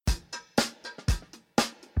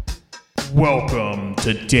Welcome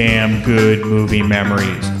to Damn Good Movie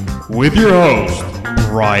Memories with your host,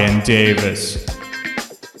 Brian Davis.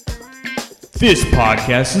 This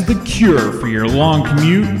podcast is the cure for your long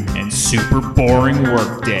commute and super boring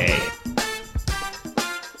workday.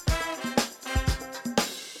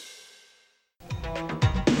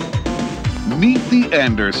 Meet the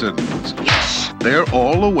Andersons. Yes! They're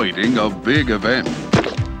all awaiting a big event.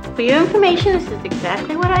 For your information, this is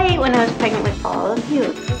exactly what I ate when I was pregnant with all of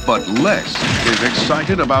you. But Les is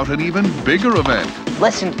excited about an even bigger event.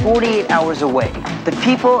 Less than 48 hours away, the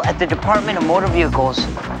people at the Department of Motor Vehicles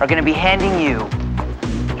are going to be handing you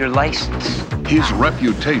your license. His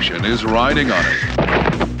reputation is riding on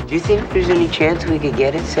it. Do you think there's any chance we could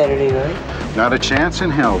get it Saturday night? Not a chance in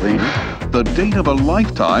hell, Dean. The date of a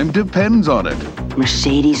lifetime depends on it.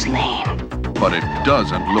 Mercedes Lane. But it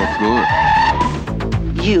doesn't look good.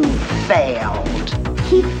 You failed.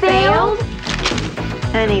 He failed?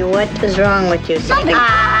 Honey, what is wrong with you? Something.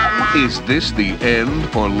 Is this the end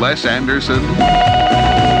for Les Anderson?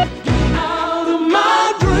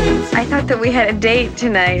 I thought that we had a date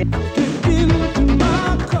tonight.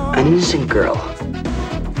 An innocent girl.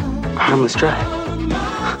 Harmless drive.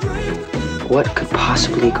 What could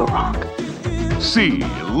possibly go wrong? See,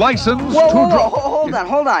 license Whoa, to drive.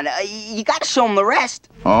 hold on. You got to show him the rest.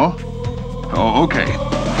 Oh? Oh, okay.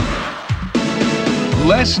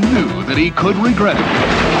 Les knew that he could regret it.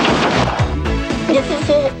 This is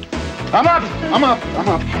it. I'm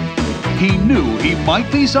up. He knew he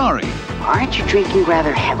might be sorry. Aren't you drinking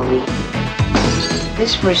rather heavily?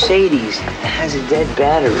 This Mercedes has a dead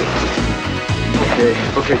battery.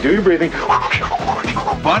 Okay, do your breathing.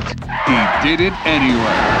 But he did it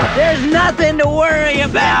anyway. There's nothing to worry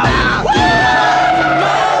about.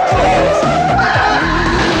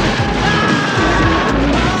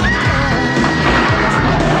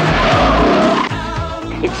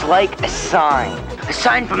 It's like a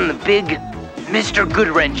sign from the big Mr.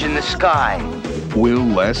 Goodwrench in the sky. Will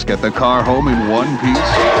Les get the car home in one piece?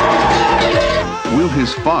 Will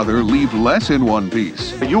his father leave Les in one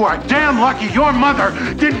piece? You are damn lucky your mother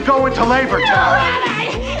didn't go into labor town.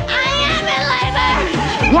 I am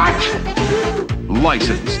in labor. What?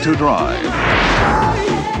 License to drive.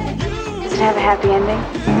 Does it have a happy ending?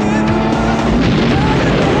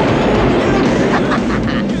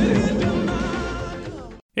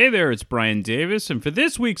 Hey there, it's Brian Davis, and for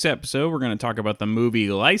this week's episode, we're going to talk about the movie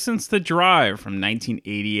License to Drive from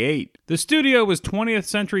 1988. The studio was 20th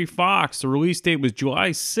Century Fox. The release date was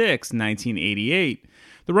July 6, 1988.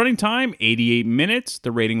 The running time, 88 minutes.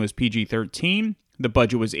 The rating was PG-13. The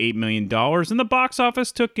budget was $8 million, and the box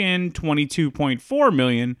office took in $22.4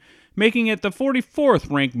 million, making it the 44th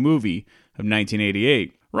ranked movie of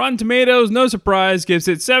 1988. Rotten Tomatoes, no surprise, gives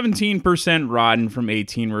it 17% rotten from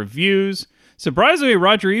 18 reviews. Surprisingly,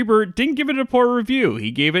 Roger Ebert didn't give it a poor review.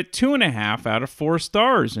 He gave it 2.5 out of 4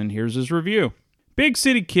 stars, and here's his review. Big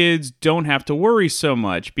city kids don't have to worry so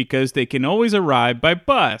much because they can always arrive by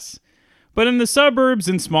bus. But in the suburbs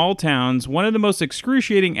and small towns, one of the most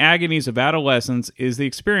excruciating agonies of adolescence is the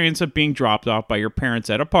experience of being dropped off by your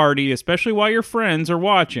parents at a party, especially while your friends are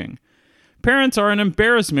watching. Parents are an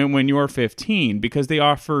embarrassment when you are 15 because they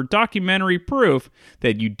offer documentary proof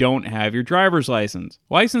that you don't have your driver's license.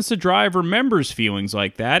 License to Drive remembers feelings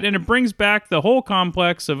like that, and it brings back the whole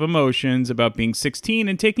complex of emotions about being 16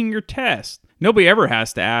 and taking your test. Nobody ever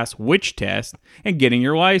has to ask which test and getting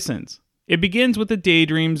your license. It begins with the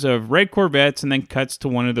daydreams of red Corvettes and then cuts to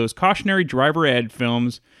one of those cautionary driver ed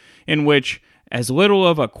films in which as little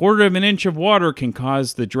of a quarter of an inch of water can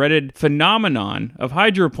cause the dreaded phenomenon of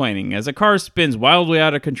hydroplaning as a car spins wildly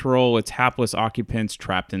out of control, its hapless occupants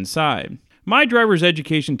trapped inside. My driver's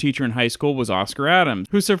education teacher in high school was Oscar Adams,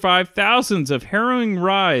 who survived thousands of harrowing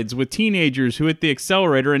rides with teenagers who hit the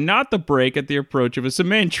accelerator and not the brake at the approach of a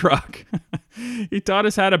cement truck. He taught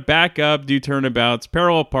us how to back up, do turnabouts,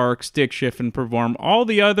 parallel park, stick shift, and perform all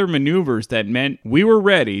the other maneuvers that meant we were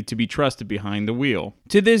ready to be trusted behind the wheel.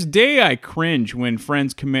 To this day, I cringe when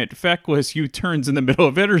friends commit feckless U-turns in the middle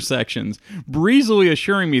of intersections, breezily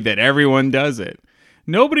assuring me that everyone does it.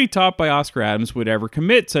 Nobody taught by Oscar Adams would ever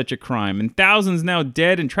commit such a crime, and thousands now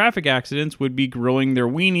dead in traffic accidents would be grilling their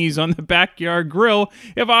weenies on the backyard grill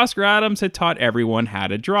if Oscar Adams had taught everyone how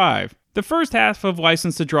to drive. The first half of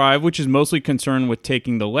License to Drive, which is mostly concerned with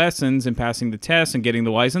taking the lessons and passing the tests and getting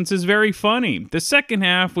the license, is very funny. The second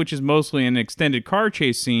half, which is mostly an extended car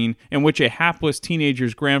chase scene in which a hapless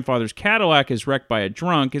teenager's grandfather's Cadillac is wrecked by a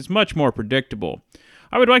drunk, is much more predictable.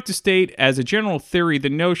 I would like to state as a general theory the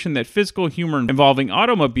notion that physical humor involving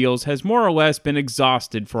automobiles has more or less been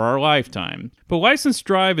exhausted for our lifetime. But License to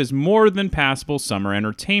Drive is more than passable summer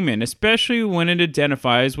entertainment, especially when it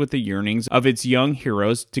identifies with the yearnings of its young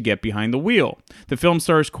heroes to get behind the wheel. The film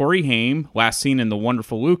stars Corey Haim, last seen in The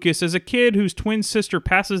Wonderful Lucas, as a kid whose twin sister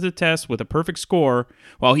passes the test with a perfect score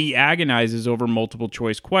while he agonizes over multiple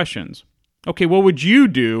choice questions. Okay, what would you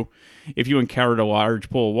do if you encountered a large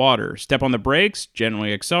pool of water? Step on the brakes,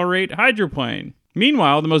 gently accelerate, hydroplane.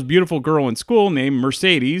 Meanwhile, the most beautiful girl in school named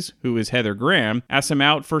Mercedes, who is Heather Graham, asks him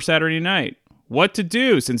out for Saturday night. What to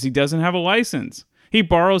do since he doesn't have a license? He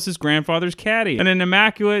borrows his grandfather's caddy in an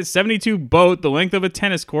immaculate 72 boat the length of a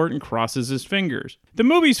tennis court and crosses his fingers. The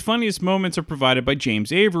movie's funniest moments are provided by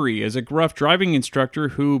James Avery as a gruff driving instructor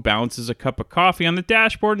who balances a cup of coffee on the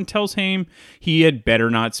dashboard and tells Haim he had better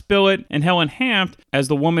not spill it, and Helen Hampt as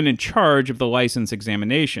the woman in charge of the license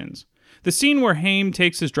examinations. The scene where Haim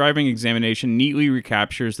takes his driving examination neatly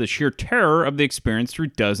recaptures the sheer terror of the experience through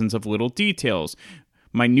dozens of little details,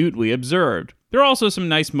 minutely observed. There are also some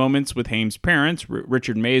nice moments with Haim's parents,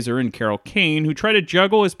 Richard Mazer and Carol Kane, who try to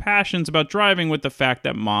juggle his passions about driving with the fact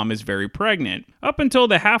that mom is very pregnant. Up until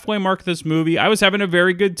the halfway mark of this movie, I was having a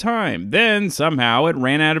very good time. Then, somehow, it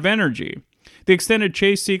ran out of energy. The extended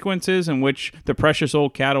chase sequences in which the precious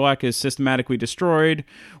old Cadillac is systematically destroyed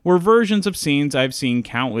were versions of scenes I've seen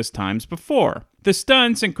countless times before. The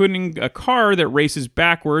stunts, including a car that races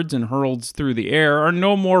backwards and hurls through the air, are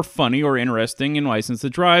no more funny or interesting in License to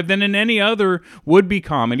Drive than in any other would-be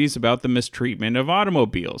comedies about the mistreatment of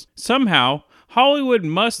automobiles. Somehow, Hollywood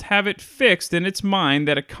must have it fixed in its mind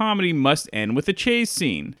that a comedy must end with a chase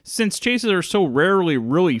scene. Since chases are so rarely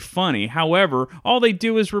really funny, however, all they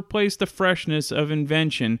do is replace the freshness of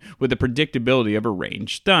invention with the predictability of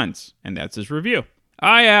arranged stunts. And that's his review.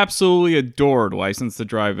 I absolutely adored License to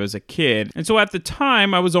Drive as a kid, and so at the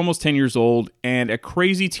time I was almost 10 years old, and a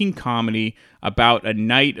crazy teen comedy about a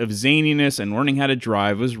night of zaniness and learning how to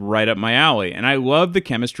drive was right up my alley, and I loved the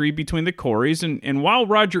chemistry between the Coreys, and while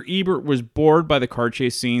Roger Ebert was bored by the car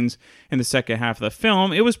chase scenes in the second half of the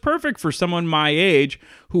film, it was perfect for someone my age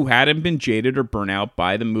who hadn't been jaded or burnt out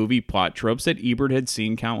by the movie plot tropes that Ebert had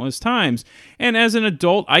seen countless times. And as an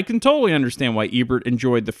adult, I can totally understand why Ebert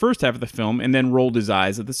enjoyed the first half of the film and then rolled his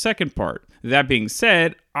eyes at the second part. That being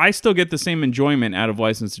said, I still get the same enjoyment out of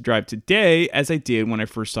License to Drive today as I did when I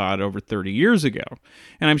first saw it over 30 years ago.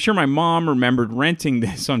 And I'm sure my mom remembered renting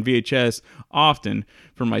this on VHS often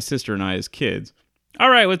for my sister and I as kids. All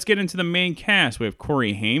right, let's get into the main cast. We have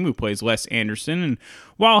Corey Haim, who plays Les Anderson, and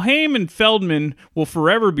while Haim and Feldman will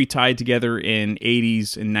forever be tied together in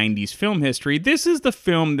 80s and 90s film history, this is the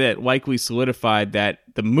film that likely solidified that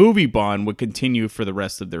the movie bond would continue for the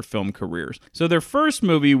rest of their film careers. So their first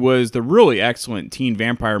movie was the really excellent teen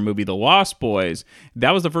vampire movie, The Lost Boys.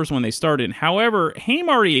 That was the first one they started in. However, Haim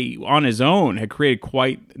already on his own had created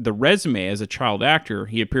quite the resume as a child actor.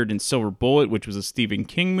 He appeared in Silver Bullet, which was a Stephen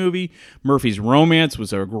King movie. Murphy's Romance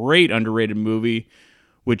was a great underrated movie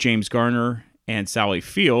with James Garner and Sally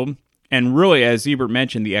Field, and really, as Ebert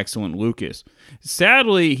mentioned, the excellent Lucas.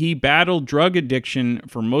 Sadly, he battled drug addiction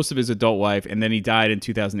for most of his adult life, and then he died in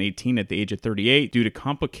 2018 at the age of 38 due to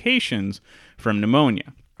complications from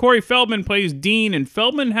pneumonia. Corey Feldman plays Dean, and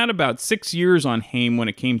Feldman had about 6 years on Haim when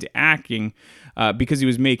it came to acting because he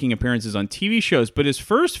was making appearances on TV shows, but his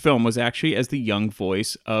first film was actually as the young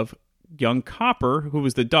voice of young Copper, who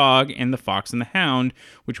was the dog, and The Fox and the Hound,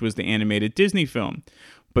 which was the animated Disney film.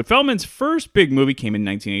 But Feldman's first big movie came in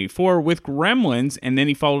 1984 with Gremlins, and then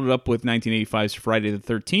he followed it up with 1985's Friday the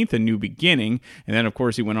 13th, A New Beginning, and then, of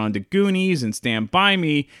course, he went on to Goonies and Stand By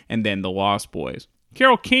Me, and then The Lost Boys.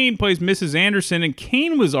 Carol Kane plays Mrs. Anderson, and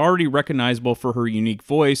Kane was already recognizable for her unique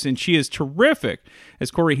voice, and she is terrific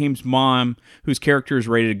as Corey Haim's mom, whose character is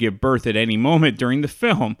ready to give birth at any moment during the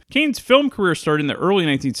film. Kane's film career started in the early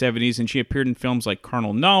 1970s, and she appeared in films like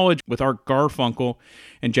Carnal Knowledge with Art Garfunkel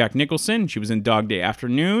and Jack Nicholson. She was in Dog Day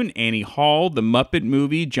Afternoon, Annie Hall, The Muppet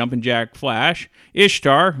Movie, Jumpin' Jack Flash,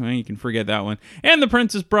 Ishtar, well, you can forget that one, and The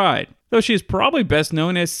Princess Bride. Though she is probably best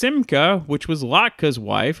known as Simca, which was Latka's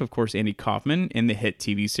wife, of course Andy Kaufman, in the hit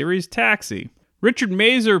TV series Taxi. Richard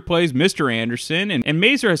Mazer plays Mr. Anderson, and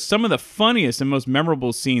Mazer has some of the funniest and most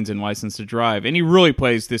memorable scenes in License to Drive, and he really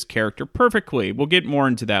plays this character perfectly. We'll get more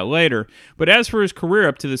into that later. But as for his career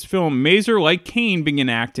up to this film, Mazer, like Kane, began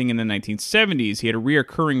acting in the 1970s. He had a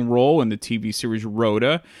reoccurring role in the TV series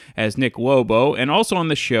Rhoda as Nick Lobo, and also on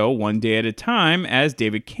the show One Day at a Time as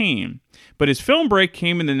David Kane. But his film break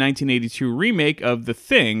came in the 1982 remake of The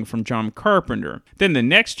Thing from John Carpenter. Then the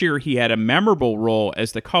next year, he had a memorable role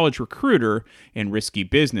as the college recruiter in Risky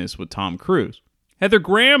Business with Tom Cruise. Heather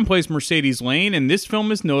Graham plays Mercedes Lane, and this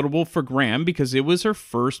film is notable for Graham because it was her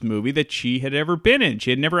first movie that she had ever been in.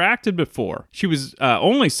 She had never acted before. She was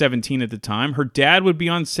only 17 at the time. Her dad would be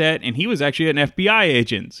on set, and he was actually an FBI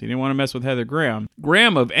agent, so he didn't want to mess with Heather Graham.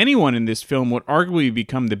 Graham, of anyone in this film, would arguably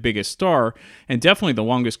become the biggest star, and definitely the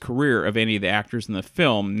longest career of any of the actors in the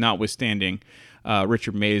film, notwithstanding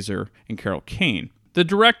Richard Mazer and Carol Kane. The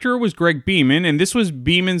director was Greg Beeman, and this was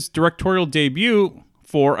Beeman's directorial debut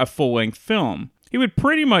for a full-length film. He would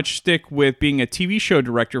pretty much stick with being a TV show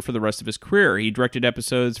director for the rest of his career. He directed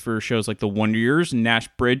episodes for shows like The Wonder Years, Nash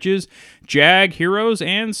Bridges, Jag, Heroes,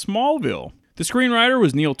 and Smallville. The screenwriter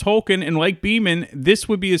was Neil Tolkien, and like Beeman, this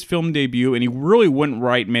would be his film debut, and he really wouldn't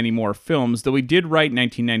write many more films, though he did write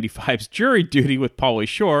 1995's Jury Duty with Pauly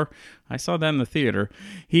Shore. I saw that in the theater.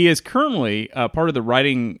 He is currently part of the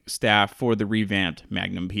writing staff for the revamped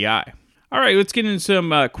Magnum P.I. All right, let's get into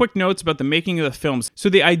some quick notes about the making of the films. So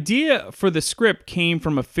the idea for the script came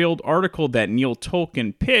from a failed article that Neil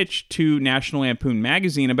Tolkien pitched to National Lampoon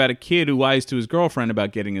magazine about a kid who lies to his girlfriend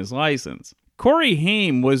about getting his license. Corey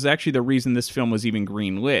Haim was actually the reason this film was even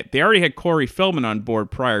greenlit. They already had Corey Feldman on board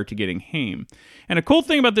prior to getting Haim. And a cool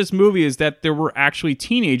thing about this movie is that there were actually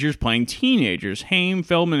teenagers playing teenagers. Haim,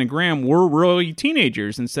 Feldman, and Graham were really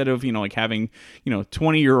teenagers instead of, like having,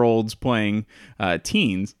 20-year-olds playing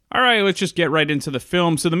teens. All right, let's just get right into the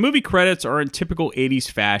film. So the movie credits are in typical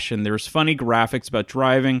 80s fashion. There's funny graphics about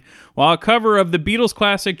driving, while a cover of the Beatles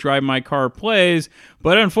classic Drive My Car plays,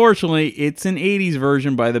 but unfortunately, it's an 80s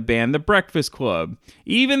version by the band The Breakfast Club.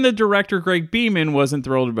 Even the director Greg Beeman wasn't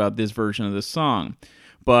thrilled about this version of the song.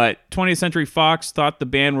 But 20th Century Fox thought the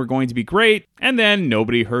band were going to be great, and then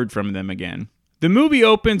nobody heard from them again. The movie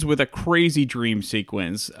opens with a crazy dream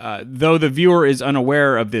sequence, though the viewer is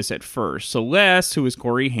unaware of this at first. So Les, who is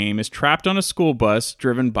Corey Haim, is trapped on a school bus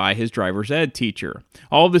driven by his driver's ed teacher.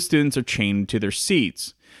 All of the students are chained to their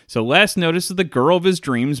seats. So Les notices the girl of his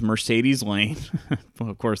dreams, Mercedes Lane. Well,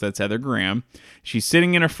 of course, that's Heather Graham. She's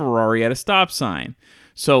sitting in a Ferrari at a stop sign.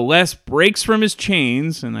 So Les breaks from his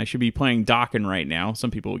chains, and I should be playing Dokken right now. Some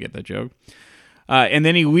people will get that joke. And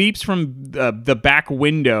then he leaps from the back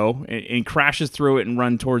window and crashes through it and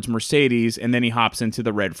runs towards Mercedes, and then he hops into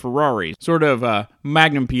the red Ferrari, sort of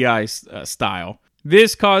Magnum P.I. style.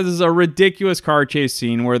 This causes a ridiculous car chase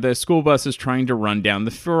scene where the school bus is trying to run down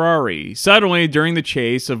the Ferrari. Suddenly, during the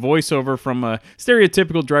chase, a voiceover from a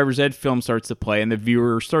stereotypical driver's ed film starts to play, and the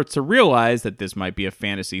viewer starts to realize that this might be a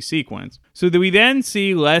fantasy sequence. So we then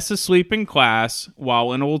see Les asleep in class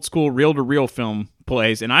while an old school reel-to-reel film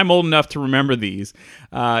plays, and I'm old enough to remember these.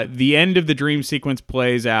 The end of the dream sequence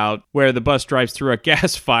plays out where the bus drives through a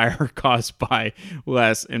gas fire caused by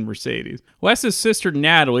Les and Mercedes. Les's sister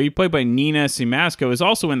Natalie, played by Nina Simasco, is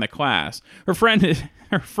also in the class. Her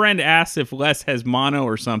friend asks if Les has mono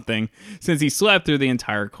or something since he slept through the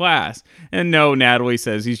entire class. And no, Natalie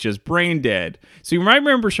says he's just brain dead. So you might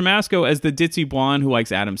remember Simasco as the ditzy blonde who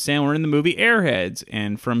likes Adam Sandler in the movie Airheads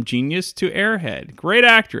and From Genius to Airhead. Great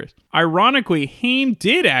actress. Ironically, Haim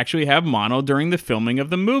did actually have mono during the filming of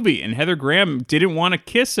the movie, and Heather Graham didn't want to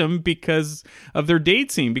kiss him because of their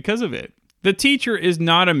date scene because of it. The teacher is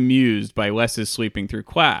not amused by Les's sleeping through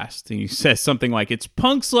class. He says something like, "It's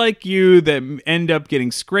punks like you that end up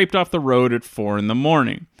getting scraped off the road at 4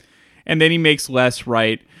 a.m. And then he makes Les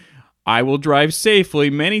write, "I will drive safely"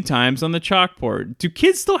 many times on the chalkboard. Do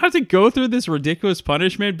kids still have to go through this ridiculous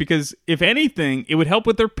punishment? Because if anything, it would help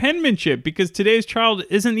with their penmanship, because today's child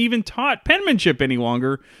isn't even taught penmanship any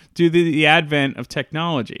longer due to the advent of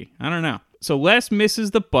technology. I don't know. So Les misses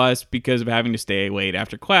the bus because of having to stay late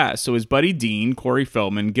after class. So his buddy Dean, Corey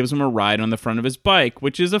Feldman, gives him a ride on the front of his bike,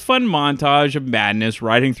 which is a fun montage of madness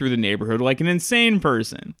riding through the neighborhood like an insane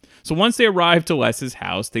person. So once they arrive to Les's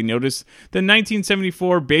house, they notice the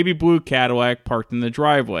 1974 baby blue Cadillac parked in the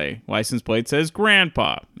driveway. License plate says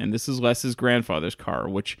Grandpa, and this is Les's grandfather's car,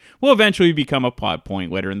 which will eventually become a plot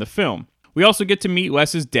point later in the film. We also get to meet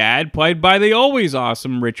Les's dad, played by the always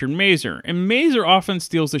awesome Richard Mazer. And Mazer often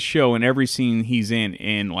steals the show in every scene he's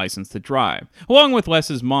in License to Drive, along with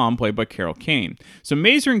Les's mom, played by Carol Kane. So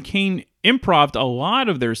Mazer and Kane improv'd a lot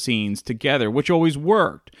of their scenes together, which always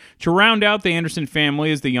worked. To round out the Anderson family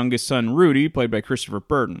is the youngest son, Rudy, played by Christopher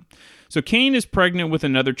Burton. So Kane is pregnant with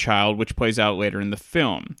another child, which plays out later in the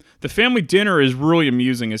film. The family dinner is really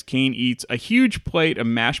amusing as Kane eats a huge plate of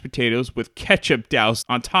mashed potatoes with ketchup doused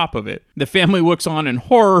on top of it. The family looks on in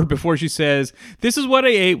horror before she says, "This is what I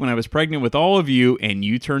ate when I was pregnant with all of you, and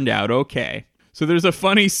you turned out okay." So there's a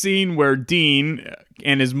funny scene where Dean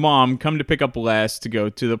and his mom come to pick up Les to go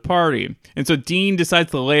to the party. And so Dean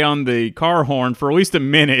decides to lay on the car horn for at least a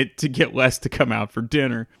minute to get Les to come out for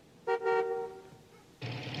dinner.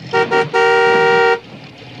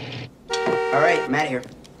 All right, Matt here.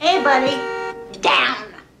 Hey, buddy. Down.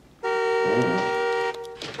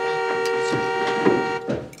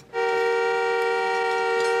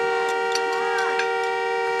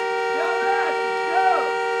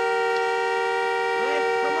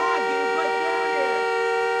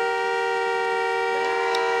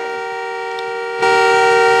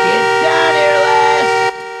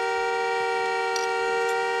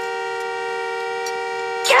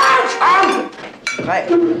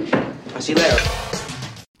 Right. I'll see you later.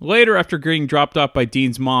 Later, after getting dropped off by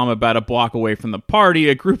Dean's mom about a block away from the party,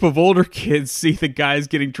 a group of older kids see the guys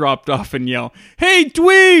getting dropped off and yell, "Hey,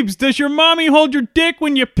 dweebs, does your mommy hold your dick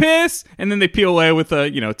when you piss?" And then they peel away with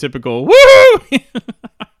a, typical woo!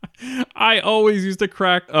 I always used to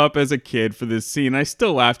crack up as a kid for this scene. I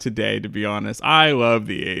still laugh today, to be honest. I love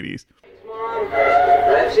the 80s.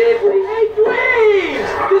 Drive safely. Hey,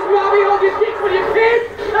 dweebs! Does mommy hold your dick when you piss?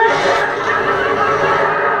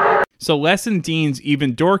 So Les and Dean's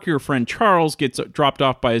even dorkier friend Charles gets dropped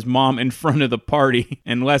off by his mom in front of the party,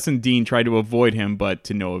 and Les and Dean try to avoid him, but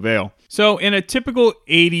to no avail. So in a typical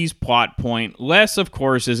 80s plot point, Les, of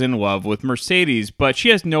course, is in love with Mercedes, but she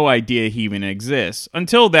has no idea he even exists.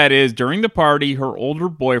 Until, that is, during the party, her older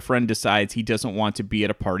boyfriend decides he doesn't want to be at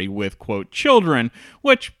a party with, quote, children,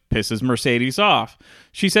 which pisses Mercedes off.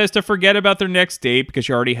 She says to forget about their next date because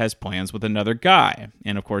she already has plans with another guy.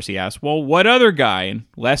 And of course he asks, well, what other guy? And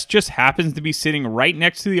Les just happens to be sitting right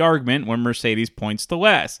next to the argument when Mercedes points to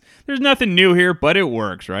Les. There's nothing new here, but it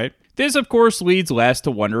works, right? This, of course, leads Les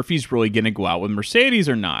to wonder if he's really going to go out with Mercedes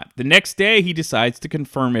or not. The next day, he decides to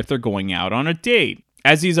confirm if they're going out on a date.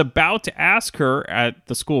 As he's about to ask her at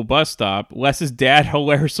the school bus stop, Les's dad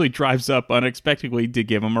hilariously drives up unexpectedly to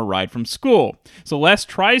give him a ride from school. So Les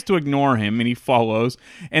tries to ignore him and he follows,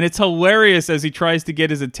 and it's hilarious as he tries to get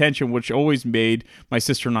his attention, which always made my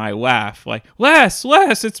sister and I laugh. Like, Les,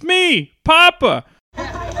 it's me, Papa!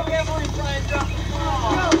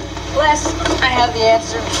 Les, I have the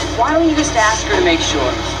answer. Why don't you just ask her to make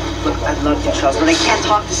sure? Look, I'd love to, Charles, but I can't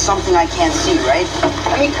talk to something I can't see, right?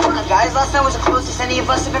 I mean, come on, guys. Last night was the closest any of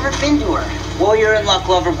us have ever been to her. Well, you're in luck,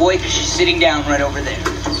 lover boy, because she's sitting down right over there.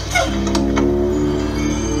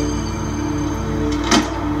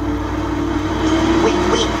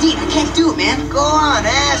 Wait, Dean, I can't do it, man. Go on,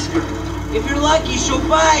 ask her. If you're lucky, she'll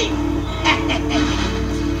bite.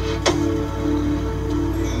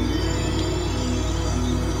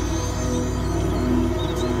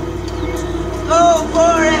 Go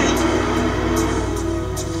for it!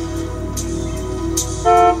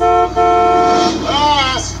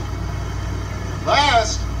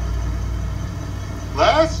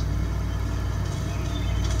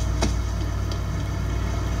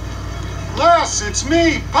 Les, it's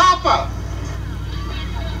me, Papa!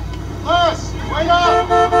 Les, wake up!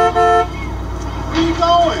 Where are you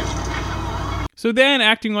going? So then,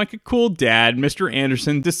 acting like a cool dad, Mr.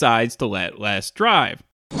 Anderson decides to let Les drive.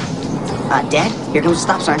 Dad, here comes the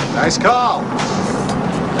stop sign. Nice call.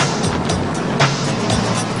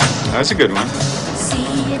 That's a good one.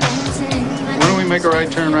 Why don't we make a right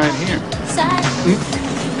turn right here?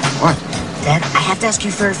 What? Dad, I have to ask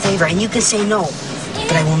you for a favor, and you can say no.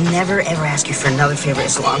 But I will never, ever ask you for another favor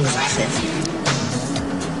as long as I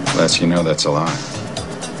live. Les, you know that's a lie.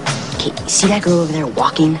 Okay, see that girl over there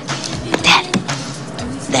walking? Dad,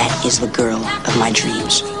 that is the girl of my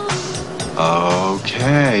dreams.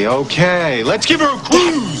 Okay. Let's give her a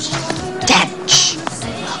cruise. Dad, shh.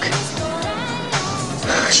 Look.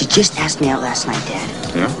 She just asked me out last night, Dad.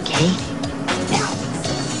 Yeah? Okay? Now,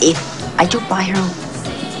 if I drove by her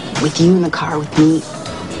with you in the car with me,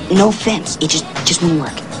 no offense, it just wouldn't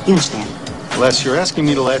work. You understand? Les, you're asking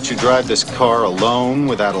me to let you drive this car alone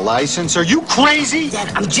without a license? Are you crazy?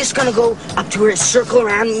 Dad, I'm just gonna go up to her, circle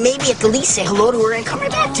around, maybe at the least say hello to her, and come right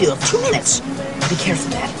back to you. 2 minutes. Be careful,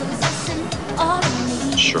 Dad.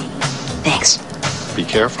 Sure. Thanks. Be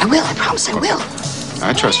careful. I will, I promise I will.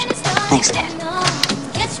 I trust you. Thanks, Dad.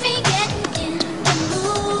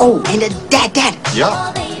 Oh, and Dad.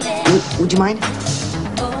 Yeah? Would you mind?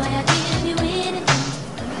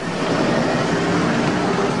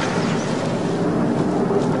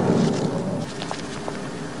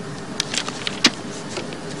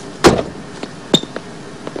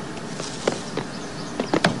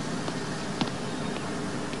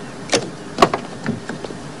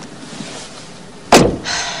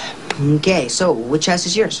 Okay, so which house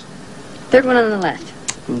is yours? Third one on the left.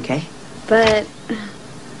 Okay. But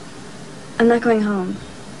I'm not going home.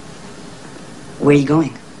 Where are you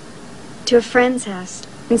going? To a friend's house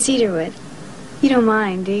in Cedarwood. You don't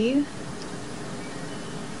mind, do you?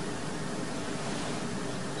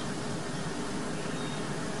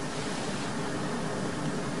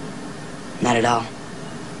 Not at all.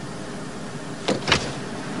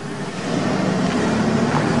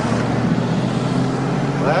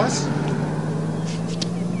 Les?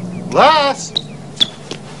 Les?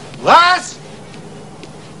 Les?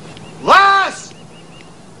 Les?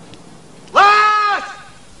 Les?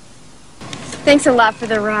 Thanks a lot for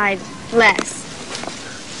the ride, Les.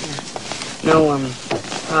 No,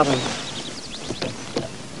 problem.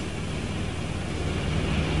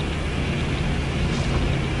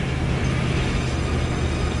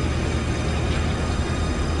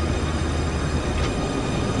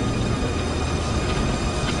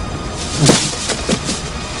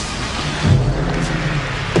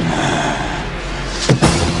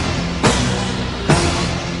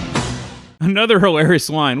 Another hilarious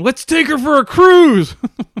line, "Let's take her for a cruise!"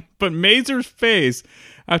 But Mazur's face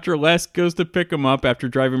after Les goes to pick him up after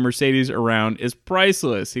driving Mercedes around is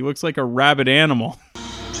priceless. He looks like a rabid animal.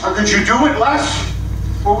 How could you do it, Les?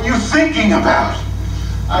 What were you thinking about?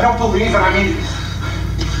 I don't believe it. I mean,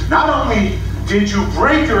 not only did you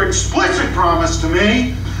break your explicit promise to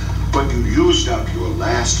me, but you used up your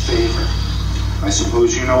last favor. I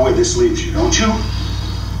suppose you know where this leaves you, don't you?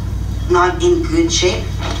 Not in good shape?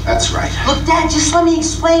 That's right. Look, Dad, just let me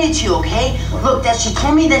explain it to you, okay? Look, Dad, she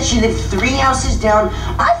told me that she lived 3 houses down.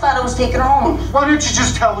 I thought I was taking her home. Why didn't you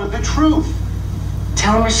just tell her the truth?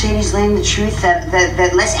 Tell Mercedes Lane the truth that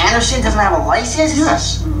Les Anderson doesn't have a license?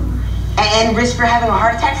 Yes. And risk her having a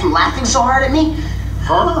heart attack from laughing so hard at me?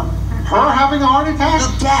 Her? Her having a heart attack?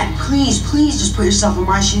 Look, Dad, please just put yourself in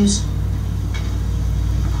my shoes.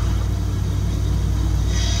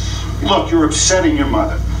 Look, you're upsetting your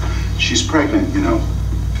mother. She's pregnant, you know.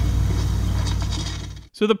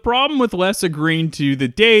 So the problem with Les agreeing to the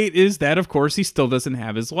date is that, of course, he still doesn't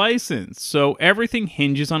have his license. So everything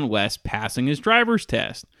hinges on Les passing his driver's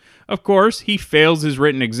test. Of course, he fails his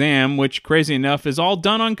written exam, which, crazy enough, is all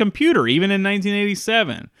done on computer, even in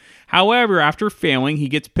 1987. However, after failing, he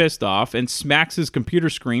gets pissed off and smacks his computer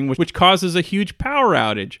screen, which causes a huge power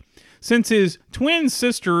outage. Since his twin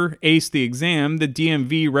sister aced the exam, the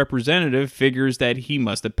DMV representative figures that he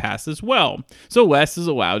must have passed as well. So Les is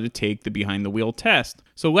allowed to take the behind-the-wheel test.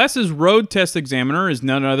 So Les's road test examiner is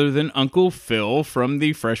none other than Uncle Phil from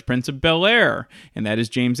the Fresh Prince of Bel-Air, and that is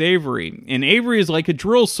James Avery. And Avery is like a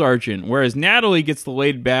drill sergeant, whereas Natalie gets the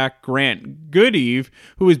laid-back Grant Goodeve,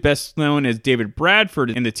 who is best known as David Bradford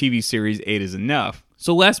in the TV series 8 is Enough.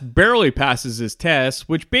 So Les barely passes his test,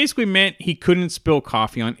 which basically meant he couldn't spill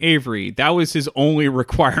coffee on Avery. That was his only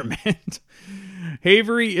requirement.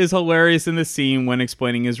 Avery is hilarious in the scene when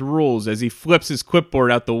explaining his rules as he flips his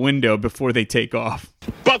clipboard out the window before they take off.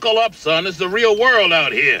 Buckle up, son. It's the real world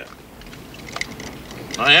out here.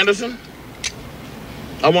 Now, Anderson,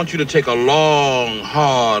 I want you to take a long,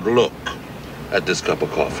 hard look at this cup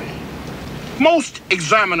of coffee. Most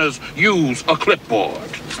examiners use a clipboard.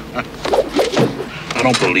 I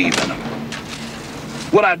don't believe in them.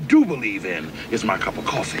 What I do believe in is my cup of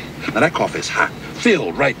coffee. Now, that coffee is hot,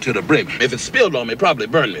 filled right to the brim. If it spilled on me, probably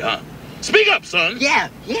burned me, huh? Speak up, son. Yeah.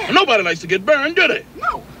 Nobody likes to get burned, do they?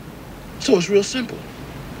 No. So it's real simple.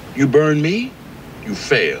 You burn me, you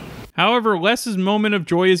fail. However, Les's moment of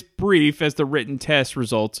joy is brief as the written test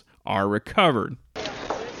results are recovered.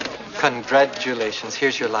 Congratulations.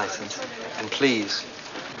 Here's your license. And please,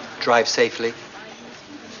 drive safely.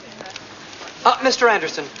 Mr.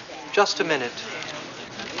 Anderson, just a minute.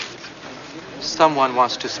 Someone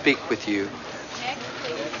wants to speak with you.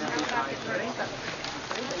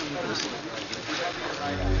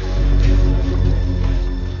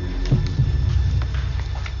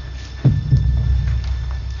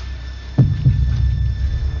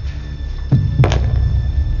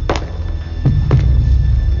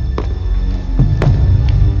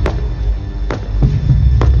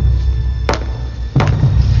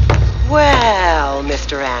 Well,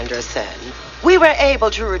 Mr. Anderson, we were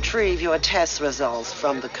able to retrieve your test results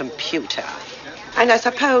from the computer. And I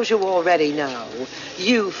suppose you already know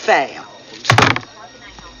you failed.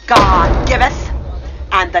 God giveth,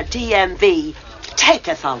 and the DMV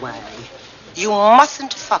taketh away. You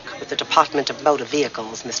mustn't fuck with the Department of Motor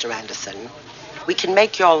Vehicles, Mr. Anderson. We can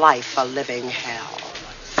make your life a living hell.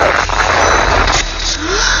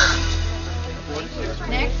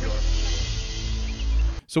 Next.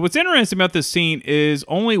 So what's interesting about this scene is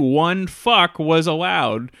only one fuck was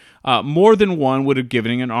allowed. More than one would have given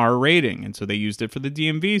it an R rating, and so they used it for the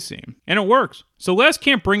DMV scene. And it works. So Les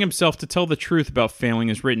can't bring himself to tell the truth about failing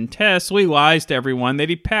his written test, so he lies to everyone that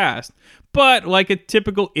he passed. But like a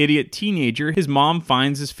typical idiot teenager, his mom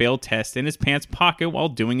finds his failed test in his pants pocket while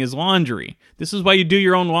doing his laundry. This is why you do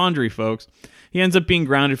your own laundry, folks. He ends up being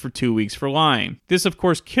grounded for 2 weeks for lying. This, of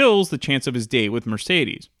course, kills the chance of his date with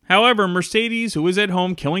Mercedes. However, Mercedes, who is at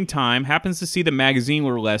home killing time, happens to see the magazine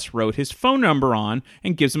where Les wrote his phone number on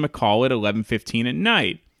and gives him a call at 11:15 at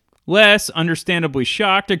night. Les, understandably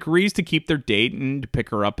shocked, agrees to keep their date and to pick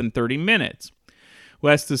her up in 30 minutes.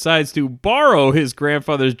 Les decides to borrow his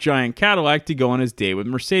grandfather's giant Cadillac to go on his date with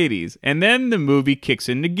Mercedes, and then the movie kicks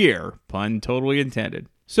into gear, pun totally intended.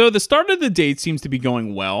 So the start of the date seems to be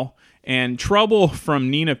going well, and Trouble from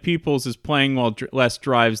Nina Peoples is playing while Les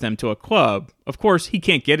drives them to a club. Of course, he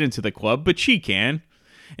can't get into the club, but she can.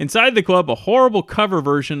 Inside the club, a horrible cover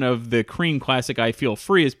version of the Cream classic I Feel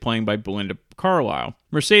Free is playing by Belinda Carlisle.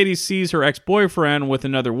 Mercedes sees her ex-boyfriend with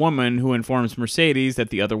another woman, who informs Mercedes that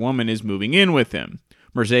the other woman is moving in with him.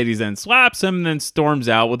 Mercedes then slaps him and then storms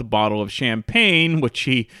out with a bottle of champagne, which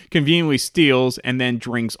she conveniently steals and then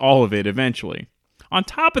drinks all of it eventually. On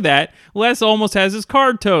top of that, Les almost has his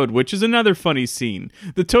car towed, which is another funny scene.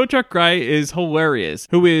 The tow truck guy is hilarious,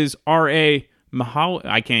 who is R.A. Mahal.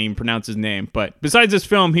 I can't even pronounce his name, but besides this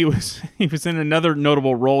film, he was in another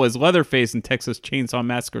notable role as Leatherface in Texas Chainsaw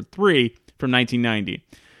Massacre 3 from 1990.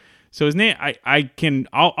 So his name,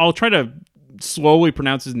 I'll try to slowly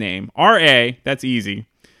pronounce his name. R.A., that's easy.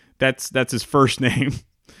 That's his first name.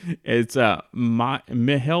 It's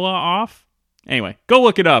Mihailov. Anyway, go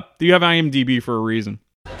look it up. You have IMDb for a reason.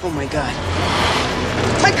 Oh my God.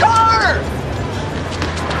 My car!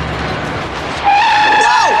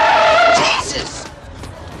 No! Jesus!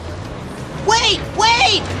 Wait!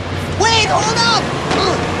 Hold up!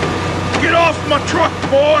 Get off my truck,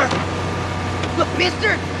 boy! Look,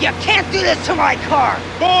 mister, you can't do this to my car!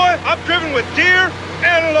 Boy, I've driven with deer,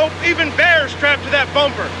 antelope, even bears strapped to that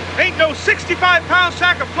bumper. Ain't no 65-pound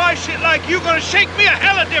sack of fly shit like you gonna shake me a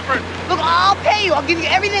hella different. Look, I'll pay you. I'll give you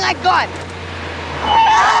everything I got.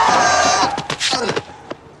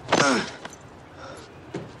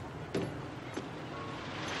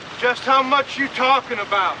 Just how much you talking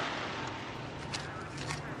about?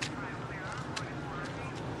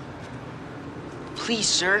 Please,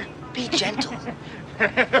 sir, be gentle. For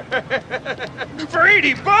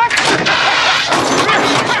 $80?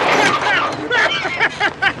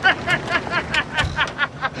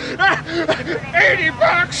 80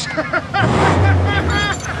 bucks.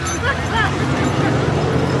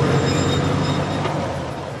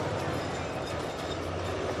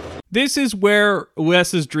 This is where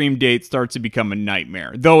Les's dream date starts to become a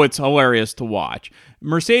nightmare, though it's hilarious to watch.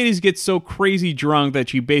 Mercedes gets so crazy drunk that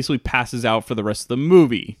she basically passes out for the rest of the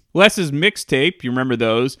movie. Les's mixtape, you remember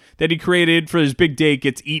those, that he created for his big date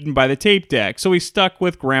gets eaten by the tape deck, so he's stuck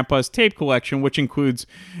with Grandpa's tape collection, which includes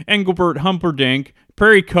Engelbert Humperdinck,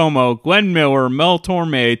 Perry Como, Glenn Miller, Mel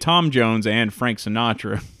Torme, Tom Jones, and Frank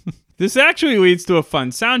Sinatra. This actually leads to a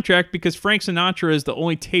fun soundtrack because Frank Sinatra is the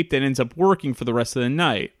only tape that ends up working for the rest of the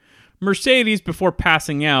night. Mercedes, before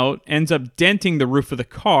passing out, ends up denting the roof of the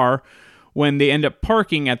car when they end up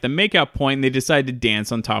parking at the makeout point and they decide to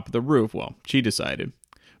dance on top of the roof. Well, she decided.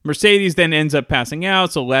 Mercedes then ends up passing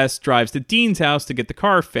out, so Les drives to Dean's house to get the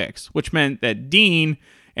car fixed, which meant that Dean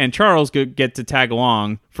and Charles get to tag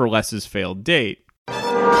along for Les's failed date.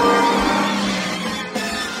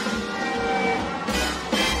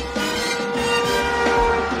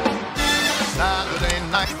 Saturday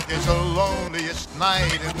night is the loneliest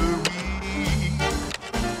night in the week,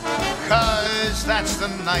 'cause that's the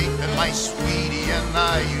night that my sweetie and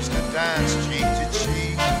I used to dance cheek to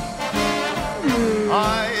cheek.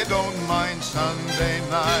 I don't mind Sunday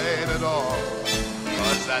night at all,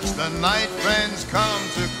 'cause that's the night friends come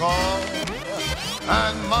to call.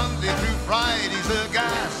 And Monday through Friday's a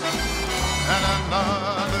gas, and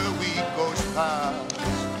another week goes past.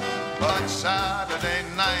 But Saturday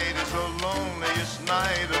night is the loneliest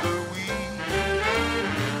night of the week.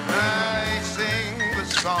 I sing the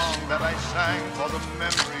song that I sang for the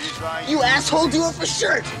memories I... You asshole, do it for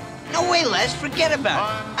shirt. No way, Les. Forget about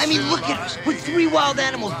it. I mean, look at us. We're three wild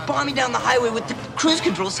animals bombing down the highway with the cruise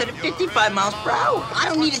control set at 55 miles per hour. I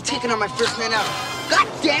don't need a ticket on my first night out. God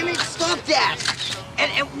damn it, stop that.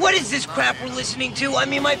 And what is this crap we're listening to? I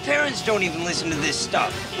mean, my parents don't even listen to this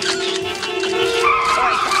stuff. All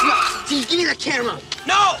right, no. Steve, give me the camera.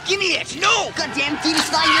 No, give me it. No. God damn, Steve, it's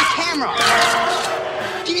not your camera.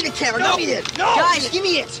 Give me the camera. No. Give me it. No. Guys, give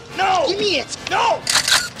me it. No. Give me it. No.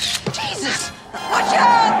 Jesus. Watch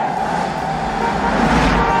out.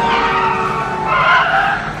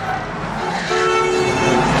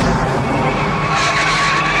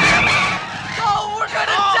 Oh, we're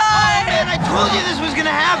gonna die. Man, I told you this was gonna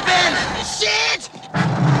happen. Shit.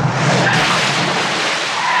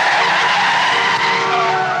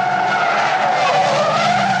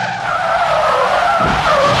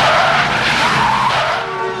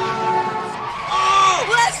 Oh!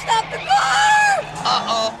 Let's stop the car!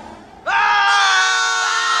 Uh-oh.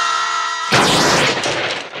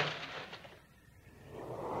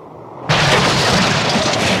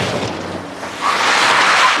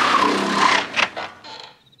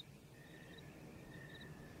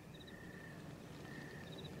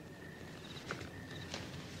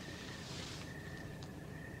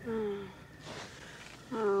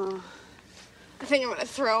 think I'm gonna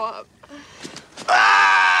throw up.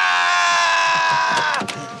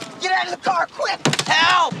 Get out of the car, quick!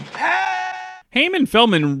 Help! Help! Haim and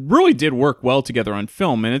Feldman really did work well together on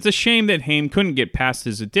film, and it's a shame that Haim couldn't get past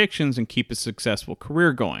his addictions and keep a successful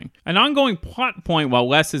career going. An ongoing plot point while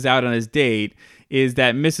Les is out on his date is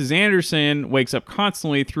that Mrs. Anderson wakes up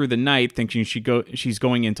constantly through the night thinking she's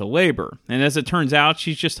going into labor. And as it turns out,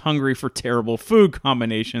 she's just hungry for terrible food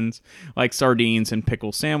combinations like sardines and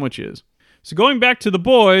pickle sandwiches. So going back to the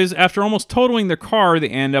boys, after almost totaling their car, they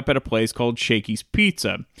end up at a place called Shakey's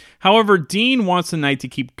Pizza. However, Dean wants the night to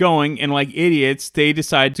keep going, and like idiots, they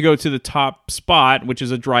decide to go to the top spot, which is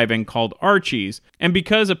a drive-in called Archie's. And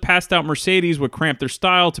because a passed-out Mercedes would cramp their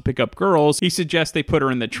style to pick up girls, he suggests they put her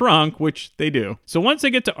in the trunk, which they do. So once they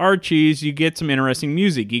get to Archie's, you get some interesting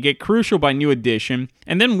music. You get Crucial by New Edition,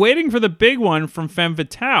 and then Waiting for the Big One from Femme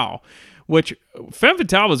Fatale, which Femme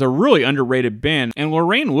Fatale was a really underrated band, and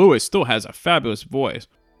Lorraine Lewis still has a fabulous voice.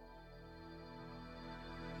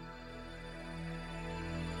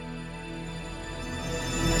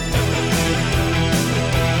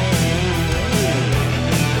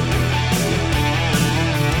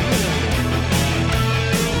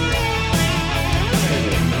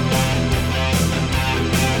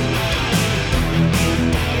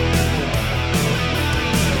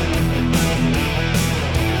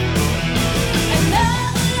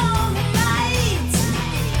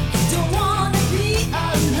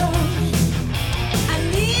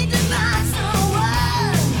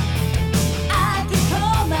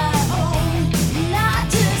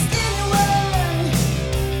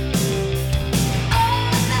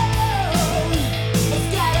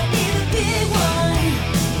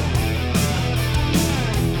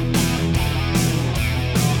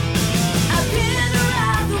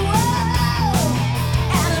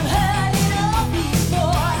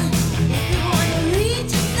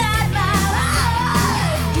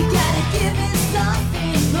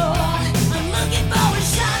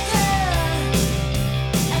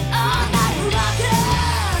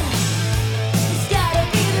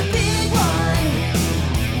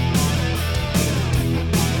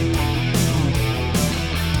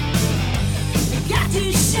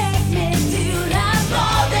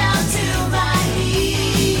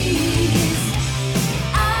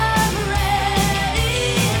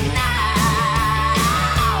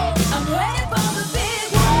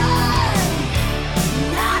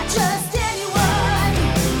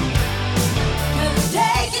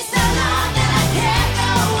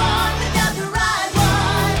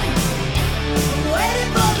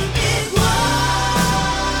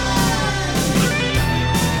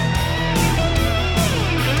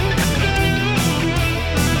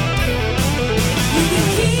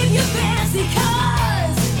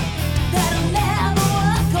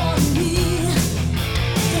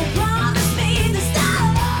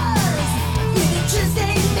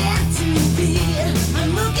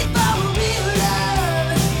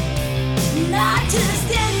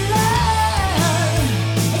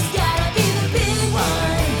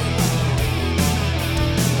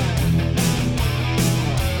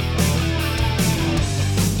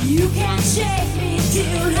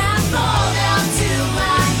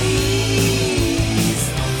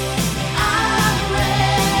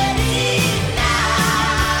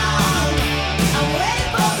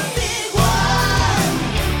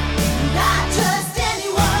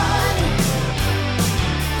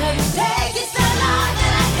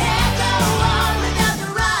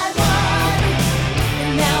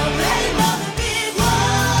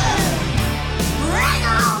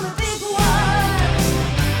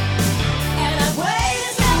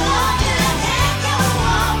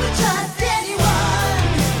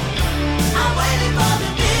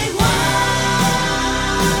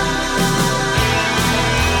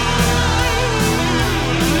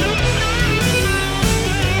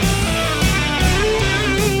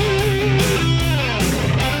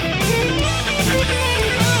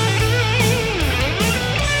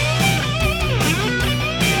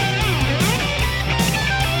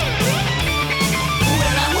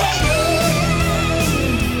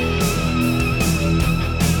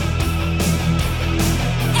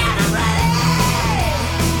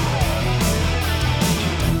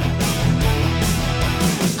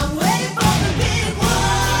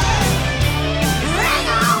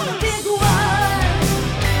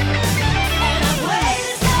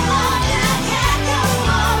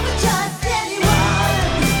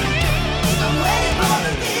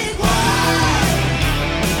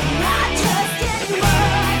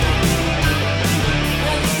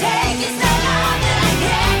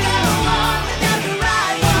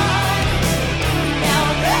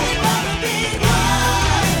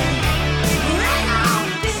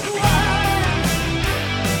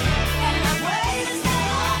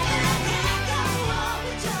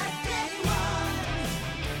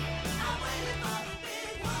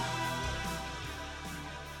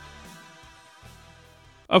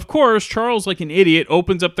 Of course, Charles, like an idiot,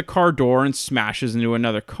 opens up the car door and smashes into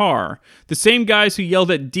another car. The same guys who yelled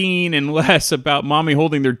at Dean and Les about mommy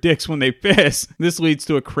holding their dicks when they piss. This leads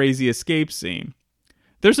to a crazy escape scene.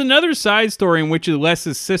 There's another side story in which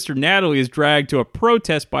Les's sister Natalie is dragged to a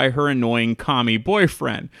protest by her annoying commie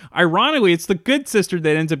boyfriend. Ironically, it's the good sister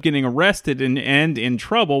that ends up getting arrested and in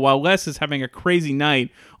trouble while Les is having a crazy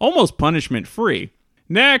night, almost punishment-free.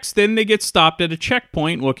 Next, then they get stopped at a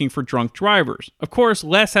checkpoint looking for drunk drivers. Of course,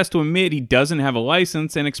 Les has to admit he doesn't have a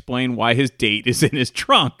license and explain why his date is in his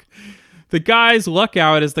trunk. The guys luck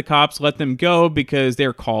out as the cops let them go because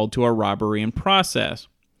they're called to a robbery in process.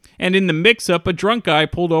 And in the mix-up, a drunk guy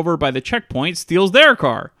pulled over by the checkpoint steals their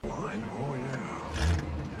car.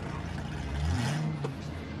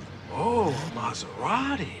 Oh,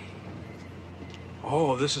 Maserati.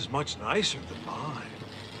 Oh, this is much nicer than mine.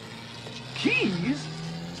 Keys?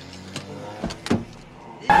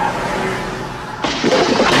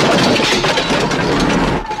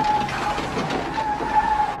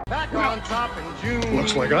 Back on top in June.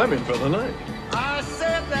 Looks like I'm in for the night. I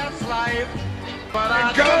said that's life, but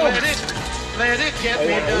I Go. let it get me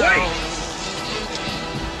down. Wait.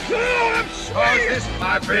 No, I'm swinging.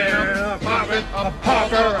 I've been a puppet, a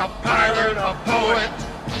pauper, a pirate, a poet,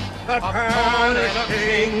 a pawn and a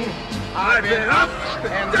king. I've been up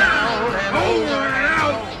and down and over and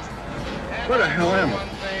out. Where the hell am I?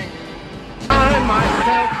 Find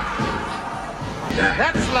myself.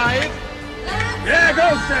 That's life. Yeah,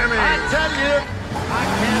 go, Sammy. I tell you, I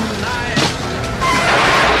can't deny it.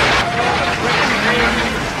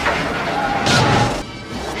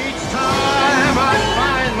 Each time I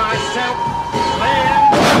find myself laying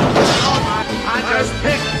on I just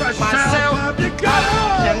pick myself up and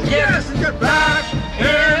get back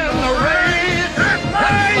in the race. That's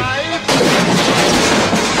life.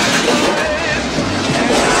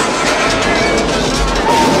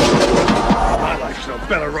 My life's no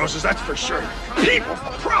bed of roses, that's for sure. People's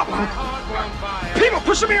the problem. People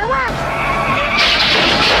pushing me around.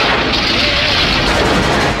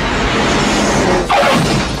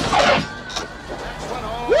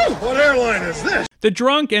 Woo, what airline is this? The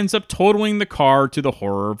drunk ends up totaling the car to the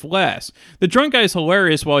horror of Les. The drunk guy is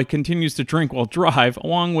hilarious while he continues to drink while drive,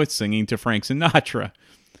 along with singing to Frank Sinatra.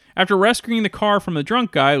 After rescuing the car from the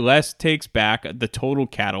drunk guy, Les takes back the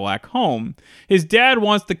totaled Cadillac home. His dad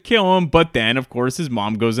wants to kill him, but then, of course, his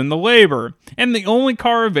mom goes into labor. And the only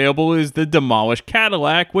car available is the demolished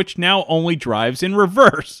Cadillac, which now only drives in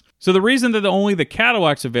reverse. So the reason that only the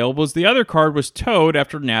Cadillac's available is the other car was towed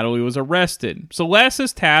after Natalie was arrested. So Les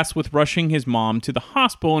is tasked with rushing his mom to the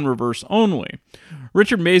hospital in reverse only.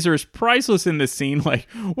 Richard Mazer is priceless in this scene, like,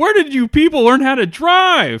 where did you people learn how to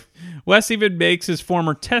drive? Les even makes his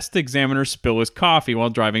former test examiner spill his coffee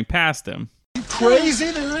while driving past him. You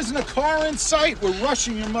crazy? There isn't a car in sight. We're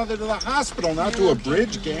rushing your mother to the hospital, not to a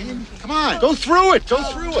bridge game. Come on, go through it. Go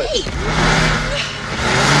through it.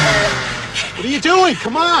 What are you doing?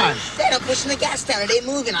 Come on. Dad, I'm pushing the gas down. It ain't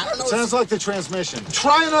moving. I don't know. Sounds like the transmission.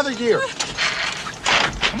 Try another gear.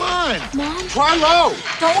 Come on. Mom? Try low.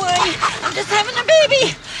 Don't worry. I'm just having a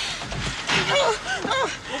baby.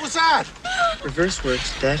 What was that? Reverse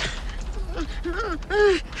works, Dad.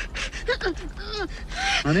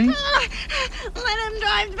 Honey? Let him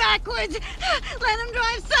drive backwards. Let him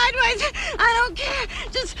drive sideways. I don't care.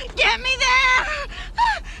 Just get me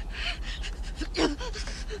there.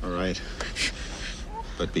 All right.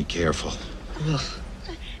 But be careful.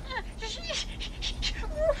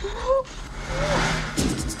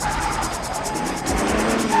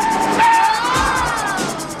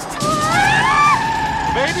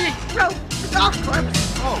 Baby? No, golf club.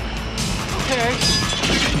 Oh, okay.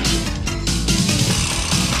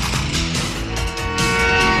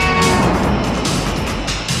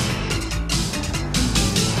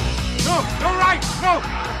 No, go right, no.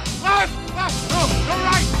 Left, no, go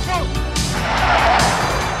right, no.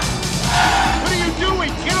 What are you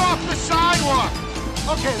doing? Get off the sidewalk.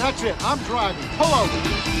 Okay, that's it. I'm driving. Pull over.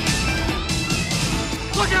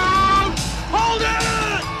 Look out! Hold it!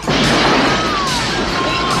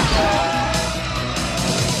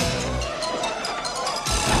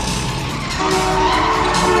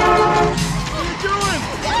 What are you doing?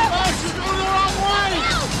 Gosh, you're going the wrong way!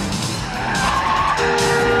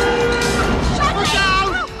 Look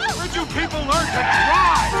out! Where'd you people learn to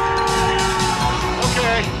drive?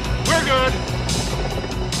 Okay, we're good.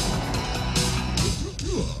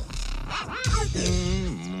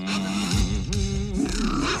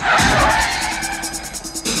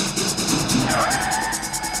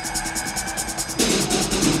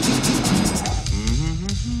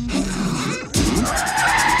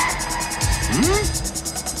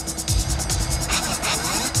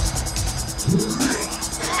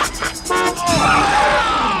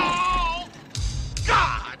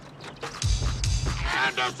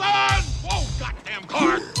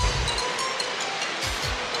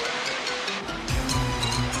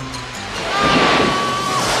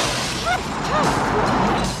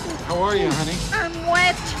 honey? I'm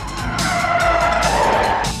wet.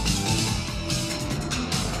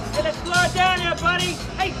 Hey, let's slow it down here, buddy.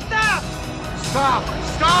 Hey, stop! Stop!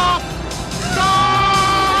 Stop! Stop!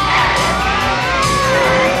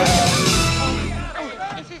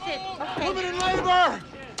 This is it. Okay. Woman in labor!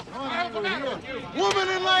 Woman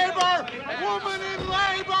in labor! Woman in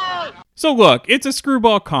labor! So look, it's a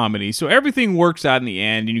screwball comedy, so everything works out in the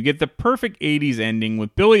end, and you get the perfect 80s ending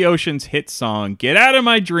with Billy Ocean's hit song, Get Out of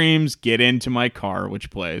My Dreams, Get Into My Car,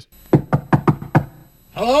 which plays.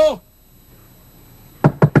 Hello?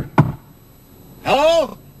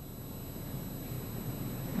 Hello?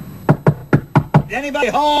 Anybody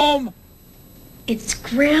home? It's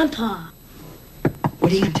Grandpa.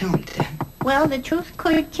 What are you gonna tell him, Dad? Well, the truth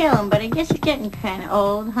could kill him, but I guess he's getting kind of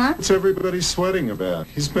old, huh? What's everybody sweating about?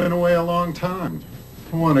 He's been away a long time.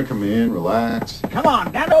 I want to come in, relax. Come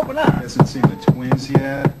on, Dad, open up. Hasn't seen the twins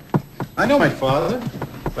yet. I know my father.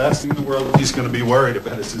 Last thing in the world he's going to be worried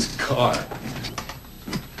about is his car.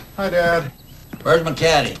 Hi, Dad. Where's my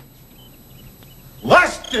caddy?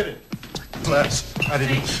 Les did it! Les, I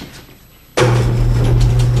didn't...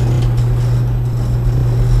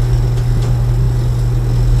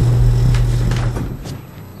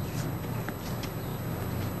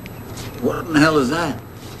 What in the hell is that?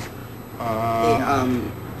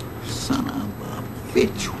 Son of a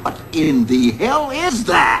bitch, what in the hell is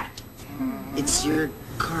that? It's your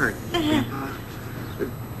card. Yeah?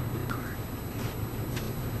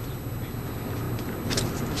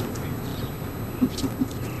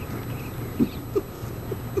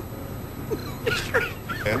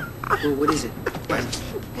 Well, what is it?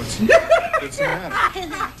 What's the matter?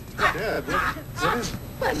 Dad, what is it?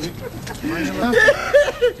 Why are you laughing?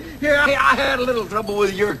 Yeah, I had a little trouble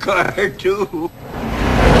with your car, too.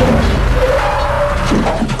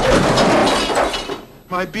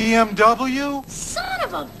 My BMW? Son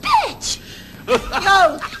of a bitch!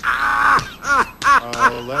 No!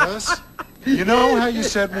 Oh, Les? You know how you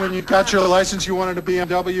said when you got your license you wanted a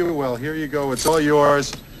BMW? Well, here you go. It's all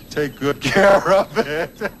yours. Take good care of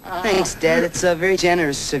it. Thanks, Dad. It's very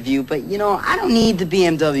generous of you, but, you know, I don't need the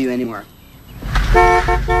BMW anymore.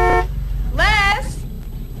 Les!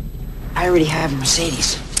 I already have a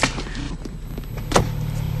Mercedes.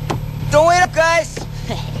 Don't wait up, guys!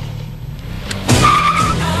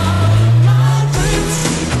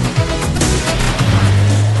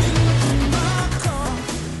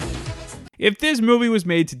 If this movie was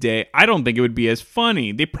made today, I don't think it would be as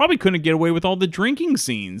funny. They probably couldn't get away with all the drinking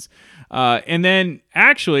scenes. And then,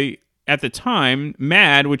 actually, at the time,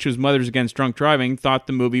 MAD, which was Mothers Against Drunk Driving, thought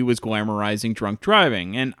the movie was glamorizing drunk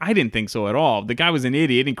driving. And I didn't think so at all. The guy was an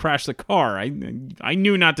idiot and crashed the car. I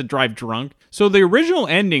knew not to drive drunk. So the original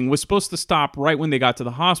ending was supposed to stop right when they got to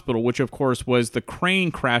the hospital, which of course was the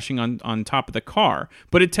crane crashing on top of the car.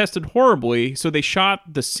 But it tested horribly, so they shot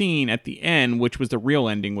the scene at the end, which was the real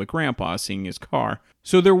ending with Grandpa seeing his car.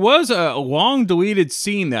 So there was a long deleted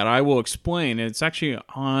scene that I will explain, and it's actually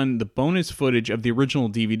on the bonus footage of the original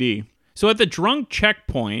DVD. So at the drunk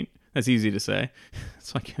checkpoint, that's easy to say,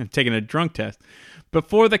 it's like taking a drunk test,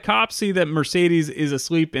 before the cops see that Mercedes is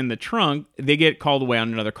asleep in the trunk, they get called away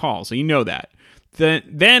on another call, so you know that.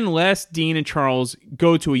 Then Les, Dean, and Charles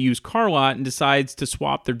go to a used car lot and decides to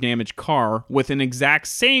swap their damaged car with an exact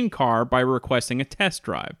same car by requesting a test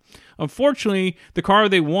drive. Unfortunately, the car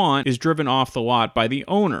they want is driven off the lot by the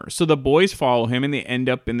owner, so the boys follow him and they end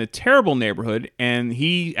up in the terrible neighborhood, and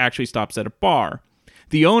he actually stops at a bar.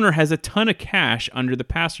 The owner has a ton of cash under the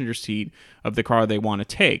passenger seat of the car they want to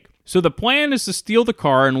take. So the plan is to steal the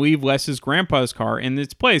car and leave Les's grandpa's car in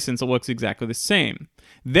its place since it looks exactly the same.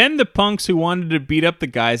 Then the punks who wanted to beat up the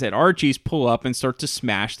guys at Archie's pull up and start to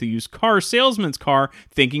smash the used car salesman's car,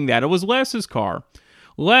 thinking that it was Les's car.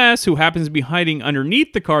 Les, who happens to be hiding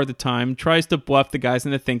underneath the car at the time, tries to bluff the guys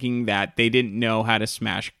into thinking that they didn't know how to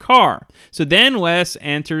smash a car. So then Les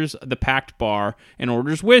enters the packed bar and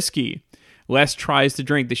orders whiskey. Les tries to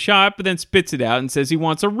drink the shot, but then spits it out and says he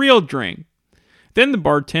wants a real drink. Then the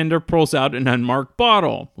bartender pulls out an unmarked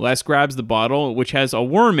bottle. Les grabs the bottle, which has a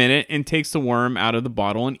worm in it, and takes the worm out of the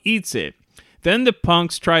bottle and eats it. Then the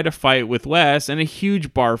punks try to fight with Les, and a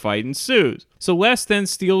huge bar fight ensues. So Les then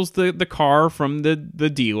steals the car from the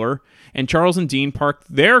dealer, and Charles and Dean park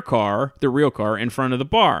their car, the real car, in front of the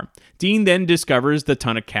bar. Dean then discovers the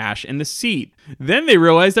ton of cash in the seat. Then they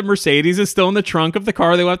realize that Mercedes is still in the trunk of the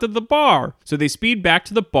car they left at the bar. So they speed back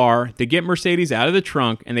to the bar, they get Mercedes out of the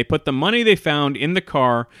trunk, and they put the money they found in the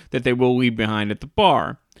car that they will leave behind at the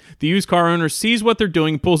bar. The used car owner sees what they're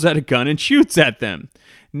doing, pulls out a gun, and shoots at them.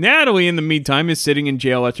 Natalie, in the meantime, is sitting in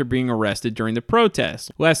jail after being arrested during the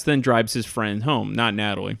protest. Les then drives his friend home, not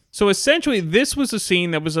Natalie. So essentially, this was a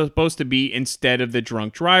scene that was supposed to be instead of the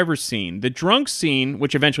drunk driver scene. The drunk scene,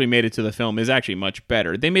 which eventually made it to the film, is actually much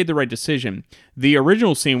better. They made the right decision. The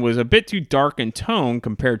original scene was a bit too dark in tone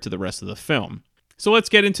compared to the rest of the film. So let's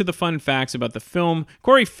get into the fun facts about the film.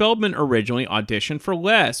 Corey Feldman originally auditioned for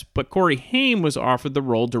Les, but Corey Haim was offered the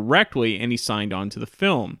role directly and he signed on to the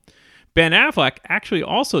film. Ben Affleck actually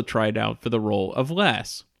also tried out for the role of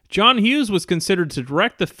Les. John Hughes was considered to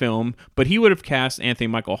direct the film, but he would have cast Anthony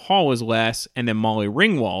Michael Hall as Les and then Molly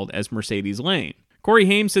Ringwald as Mercedes Lane. Corey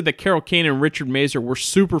Haim said that Carol Kane and Richard Mazur were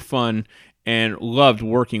super fun and loved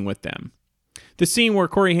working with them. The scene where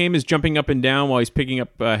Corey Haim is jumping up and down while he's picking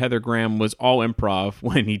up Heather Graham was all improv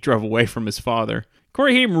when he drove away from his father.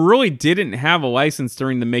 Corey Haim really didn't have a license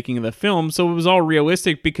during the making of the film, so it was all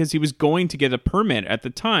realistic because he was going to get a permit at the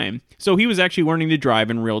time. So he was actually learning to drive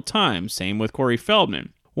in real time. Same with Corey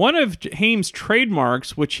Feldman. One of Haim's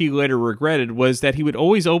trademarks, which he later regretted, was that he would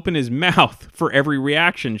always open his mouth for every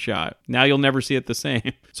reaction shot. Now you'll never see it the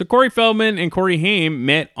same. So Corey Feldman and Corey Haim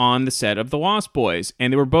met on the set of The Lost Boys,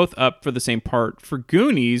 and they were both up for the same part for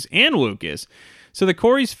Goonies and Lucas. So the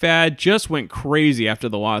Corey's fad just went crazy after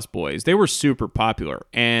The Lost Boys. They were super popular,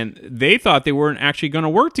 and they thought they weren't actually going to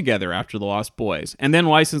work together after The Lost Boys. And then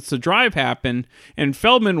License to Drive happened, and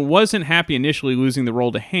Feldman wasn't happy initially losing the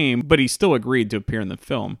role to Haim, but he still agreed to appear in the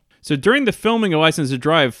film. So during the filming of License to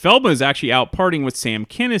Drive, Feldman was actually out partying with Sam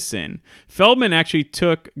Kinison. Feldman actually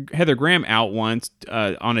took Heather Graham out once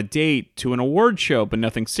on a date to an award show, but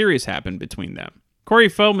nothing serious happened between them. Corey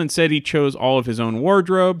Feldman said he chose all of his own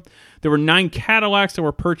wardrobe. There were 9 Cadillacs that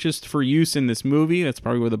were purchased for use in this movie. That's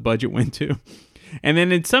probably where the budget went to. And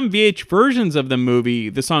then in some VH versions of the movie,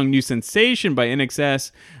 the song New Sensation by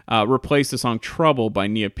NXS replaced the song Trouble by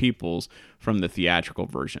Nia Peoples from the theatrical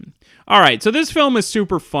version. All right, so this film is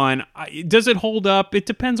super fun. Does it hold up? It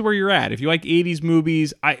depends where you're at. If you like 80s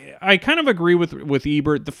movies, I kind of agree with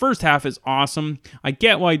Ebert. The first half is awesome. I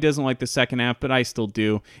get why he doesn't like the second half, but I still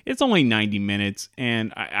do. It's only 90 minutes,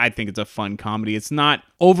 and I think it's a fun comedy. It's not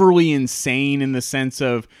overly insane in the sense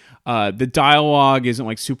of the dialogue isn't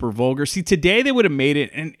like super vulgar. See, today they would have made it,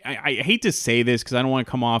 and I hate to say this because I don't want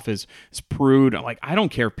to come off as prude. Like, I don't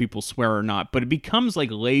care if people swear or not, but it becomes like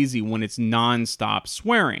lazy when it's non-stop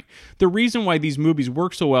swearing. The reason why these movies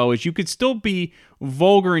work so well is you could still be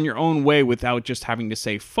vulgar in your own way without just having to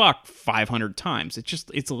say fuck 500 times.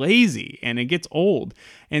 It's lazy and it gets old.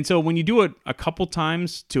 And so when you do it a couple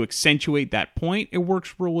times to accentuate that point, it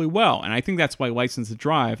works really well. And I think that's why License to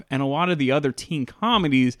Drive and a lot of the other teen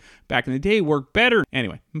comedies back in the day work better.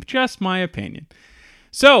 Anyway, just my opinion.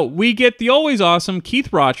 So we get the always awesome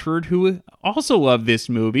Keith Rochford, who also loved this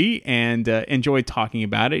movie and enjoyed talking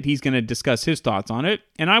about it. He's going to discuss his thoughts on it.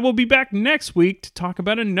 And I will be back next week to talk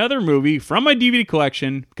about another movie from my DVD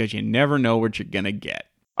collection, because you never know what you're going to get.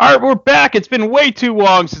 All right, we're back. It's been way too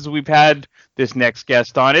long since we've had this next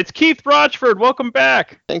guest on. It's Keith Rochford. Welcome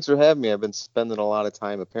back. Thanks for having me. I've been spending a lot of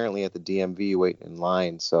time apparently at the DMV waiting in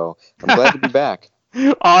line, so I'm glad to be back.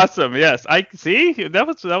 Awesome. Yes, I see. That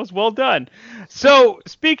was well done. So,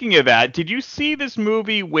 speaking of that, did you see this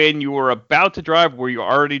movie when you were about to drive? Were you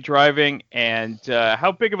already driving? And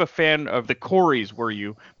how big of a fan of the Coreys were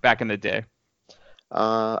you back in the day?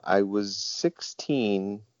 I was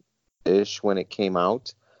 16-ish when it came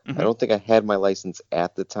out. Mm-hmm. I don't think I had my license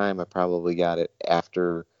at the time. I probably got it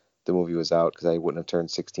after the movie was out because I wouldn't have turned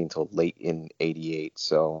 16 till late in '88.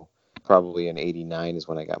 So probably in '89 is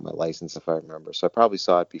when I got my license, if I remember. So I probably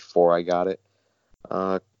saw it before I got it.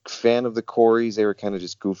 Fan of the Coreys. They were kind of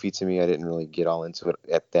just goofy to me. I didn't really get all into it.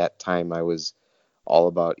 At that time, I was all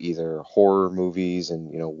about either horror movies and,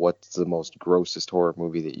 what's the most grossest horror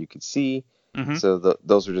movie that you could see. Mm-hmm. So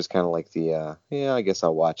those are just kind of like the, I guess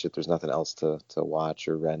I'll watch it. There's nothing else to watch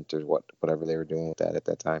or rent or whatever they were doing with that at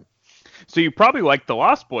that time. So you probably liked The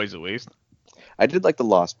Lost Boys, at least. I did like The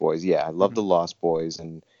Lost Boys. Yeah, I loved The Lost Boys.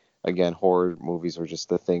 And again, horror movies were just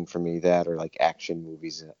the thing for me, that or like action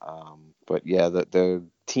movies. But yeah, the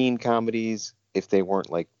teen comedies, if they weren't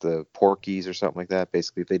like the Porky's or something like that,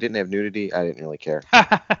 basically if they didn't have nudity, I didn't really care.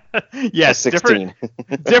 Yes,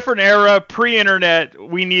 different era, pre-internet.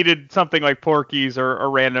 We needed something like Porky's or a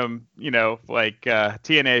random, like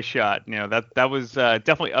TNA shot. That was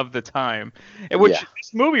definitely of the time, which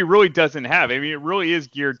this movie really doesn't have. I mean, it really is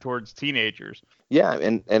geared towards teenagers. Yeah,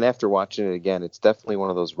 and after watching it again, it's definitely one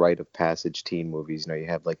of those rite of passage teen movies. You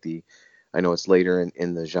have like I know it's later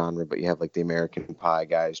in the genre, but you have like the American Pie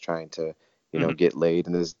guys trying to get laid,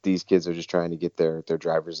 and these kids are just trying to get their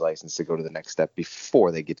driver's license to go to the next step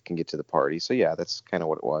before they can get to the party. So yeah, that's kind of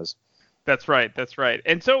what it was. That's right. That's right.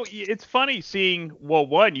 And so it's funny seeing, well,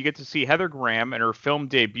 one, you get to see Heather Graham in her film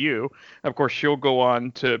debut. Of course, she'll go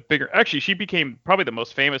on to bigger. Actually, she became probably the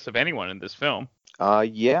most famous of anyone in this film.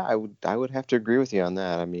 Yeah, I would have to agree with you on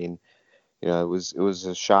that. I mean, it was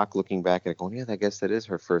a shock looking back at it, going, yeah, I guess that is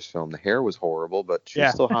her first film. The hair was horrible, but she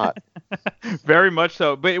was still hot. Very much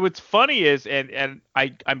so. But what's funny is, and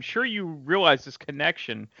I'm sure you realize this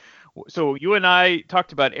connection. So you and I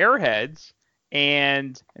talked about Airheads.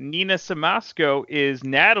 And Nina Simasco is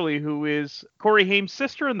Natalie, who is Corey Haim's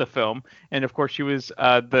sister in the film, and of course she was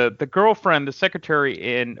the girlfriend, the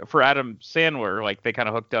secretary for Adam Sandler. Like they kind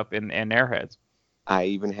of hooked up in Airheads. I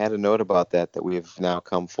even had a note about that we have now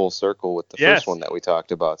come full circle with the first one that we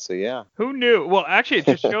talked about. So yeah. Who knew? Well, actually, it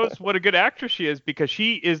just shows what a good actress she is, because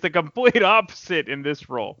she is the complete opposite in this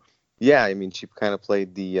role. Yeah, I mean, she kind of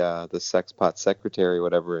played the sex pot secretary, or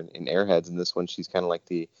whatever, in Airheads. In this one, she's kind of like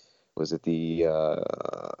the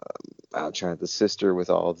sister with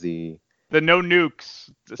all the no nukes.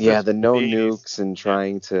 The no nukes, and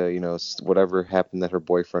trying to, whatever happened that her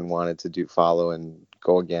boyfriend wanted to follow and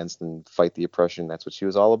go against and fight the oppression. That's what she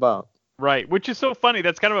was all about. Right, which is so funny.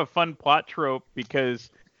 That's kind of a fun plot trope, because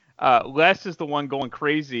Les is the one going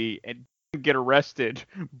crazy and doesn't get arrested,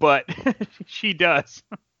 but she does.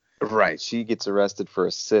 Right, she gets arrested for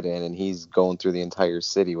a sit-in, and he's going through the entire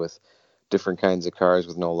city with different kinds of cars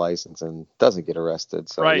with no license and doesn't get arrested.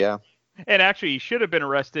 So right. Yeah. And actually, he should have been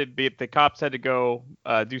arrested, but the cops had to go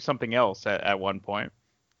do something else at one point.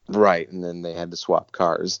 Right, and then they had to swap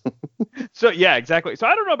cars. So yeah, exactly. So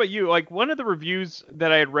I don't know about you. Like, one of the reviews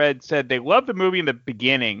that I had read said they loved the movie in the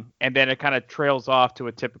beginning, and then it kind of trails off to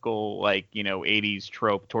a typical 80s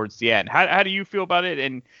trope towards the end. How do you feel about it?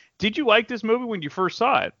 And did you like this movie when you first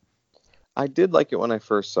saw it? I did like it when I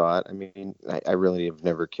first saw it. I mean, I really have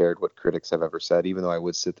never cared what critics have ever said, even though I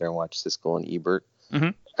would sit there and watch Siskel and Ebert. Mm-hmm.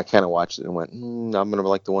 I kind of watched it and went, I'm going to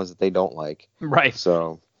like the ones that they don't like. Right.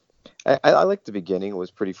 So I liked the beginning. It was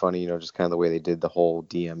pretty funny, just kind of the way they did the whole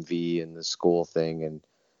DMV and the school thing and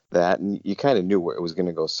that. And you kind of knew where it was going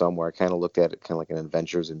to go somewhere. I kind of looked at it kind of like an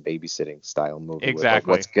adventures and babysitting style movie. Exactly.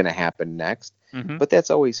 With, what's going to happen next. Mm-hmm. But that's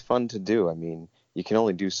always fun to do. I mean, you can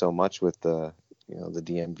only do so much with the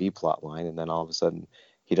DMV plot line, and then all of a sudden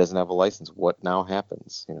he doesn't have a license. What now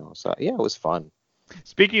happens? So yeah, it was fun.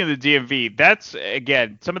 Speaking of the DMV, that's,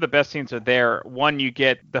 again, some of the best scenes are there. One, you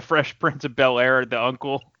get the Fresh Prince of Bel-Air, the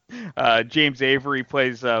uncle. James Avery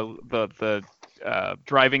plays the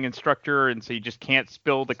driving instructor, and so you just can't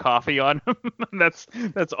spill the coffee on him.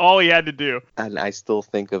 That's all he had to do. And I still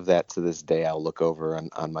think of that to this day. I'll look over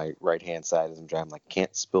on my right-hand side as I'm driving, like,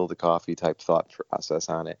 can't spill the coffee type thought process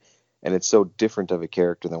on it. And it's so different of a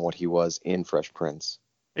character than what he was in Fresh Prince.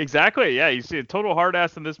 Exactly. Yeah, you see a total hard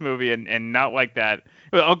ass in this movie, and not like that.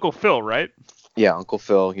 Uncle Phil, right? Yeah, Uncle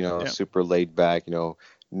Phil. Super laid back. We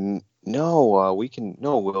can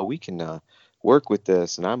work with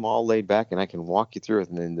this, and I'm all laid back, and I can walk you through it.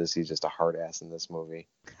 And then he's just a hard ass in this movie.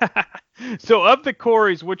 So, of the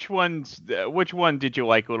Coreys, which one did you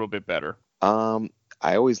like a little bit better? I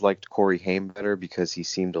always liked Corey Haim better because he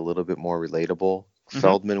seemed a little bit more relatable. Mm-hmm.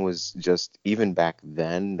 Feldman was just, even back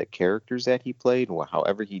then, the characters that he played,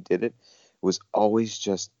 however he did it, was always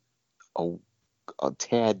just a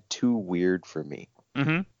tad too weird for me.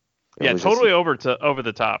 Mm-hmm. Yeah, totally over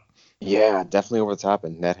the top. Yeah, definitely over the top,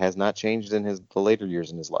 and that has not changed in the later years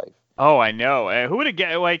in his life. Oh, I know. Who would have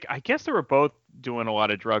guessed? I guess they were both doing a lot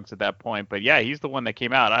of drugs at that point, but yeah, he's the one that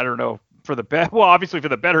came out. I don't know for the better. Well, obviously for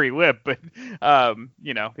the better he lived, but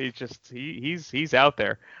he's just he's out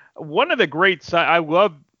there. One of the great I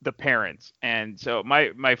love the parents, and so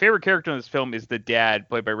my favorite character in this film is the dad,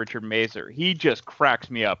 played by Richard Mazer. He just cracks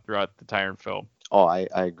me up throughout the entire film. Oh, I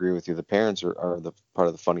agree with you. The parents are the part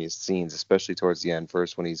of the funniest scenes, especially towards the end.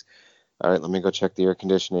 First, when he's, all right, let me go check the air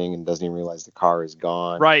conditioning, and doesn't even realize the car is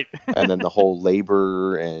gone. Right. And then the whole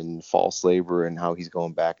labor and false labor and how he's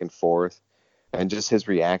going back and forth. And just his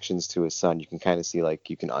reactions to his son, you can kind of see, like,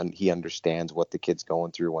 he understands what the kid's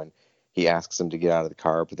going through when he asks him to get out of the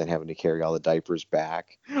car, but then having to carry all the diapers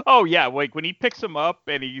back. Oh, yeah. Like, when he picks him up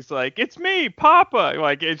and he's like, it's me, Papa.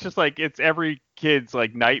 Like, it's just like, it's every kid's,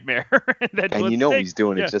 like, nightmare. He's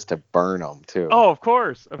doing it just to burn them, too. Oh, of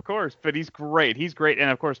course. But he's great. And,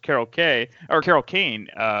 of course, Carol Kane,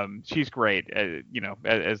 she's great,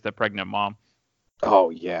 as the pregnant mom. Oh,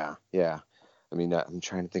 yeah. Yeah. I mean, I'm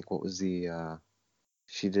trying to think, what was she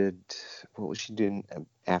doing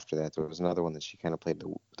after that? There was another one that she kind of played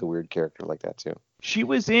the weird character like that too. She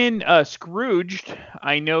was in Scrooged.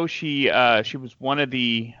 I know she was one of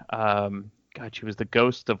the God, she was the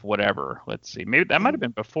ghost of whatever. Let's see. Maybe that might have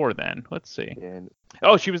been before then. Let's see.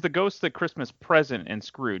 Oh, she was the ghost of Christmas Present in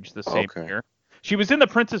Scrooge the same year. She was in The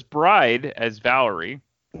Princess Bride as Valerie.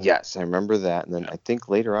 Yes, I remember that. And then I think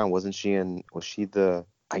later on, was she the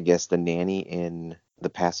nanny in The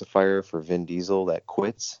Pacifier for Vin Diesel that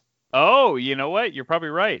quits? Oh, you know what? You're probably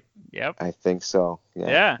right. Yep. I think so.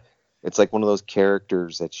 Yeah. It's like one of those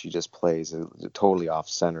characters that she just plays totally off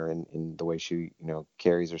center in the way she,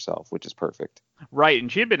 carries herself, which is perfect. Right.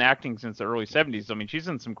 And she had been acting since the early 70s. I mean, she's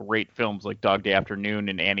in some great films like Dog Day Afternoon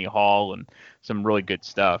and Annie Hall and some really good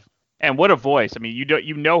stuff. And what a voice. I mean,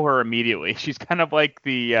 you know her immediately. She's kind of like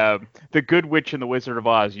the Good Witch in The Wizard of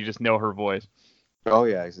Oz. You just know her voice. Oh,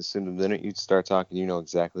 yeah. As soon as the minute you start talking, you know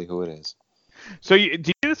exactly who it is. So did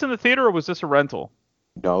you do this in the theater or was this a rental?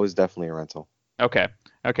 No, it was definitely a rental. Okay.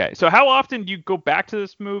 So how often do you go back to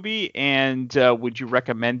this movie, and would you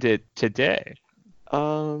recommend it today?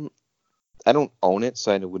 I don't own it,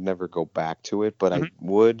 so I would never go back to it, but I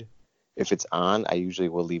would, if it's on, I usually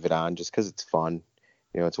will leave it on just because it's fun.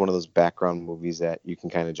 It's one of those background movies that you can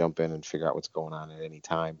kind of jump in and figure out what's going on at any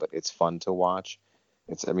time, but it's fun to watch.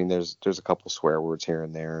 There's a couple swear words here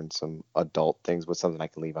and there and some adult things, but something I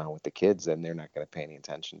can leave on with the kids, and they're not going to pay any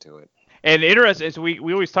attention to it. And interesting, so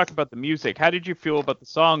we always talk about the music. How did you feel about the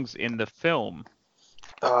songs in the film?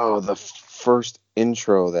 Oh, the first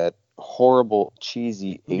intro, that horrible,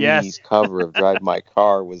 cheesy 80s cover of Drive My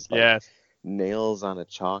Car was like nails on a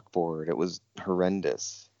chalkboard. It was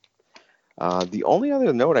horrendous. The only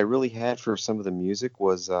other note I really had for some of the music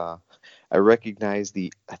was I recognized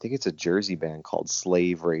I think it's a Jersey band called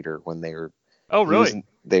Slave Raider when they were... Oh, really?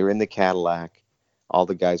 They were in the Cadillac. All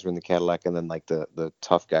the guys were in the Cadillac, and then like the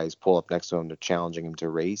tough guys pull up next to him. They're challenging him to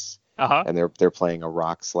race, and they're playing a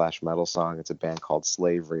rock/metal song. It's a band called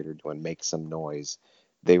Slave Raider doing "Make Some Noise."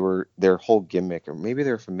 Their whole gimmick, or maybe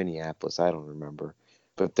they're from Minneapolis, I don't remember,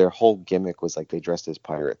 but their whole gimmick was like they dressed as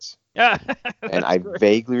pirates. Yeah, and I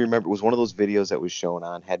vaguely remember it was one of those videos that was shown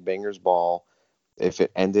on Headbangers Ball. If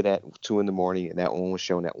it ended at 2 a.m, and that one was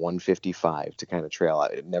shown at 1:55 to kind of trail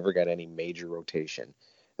out, it never got any major rotation.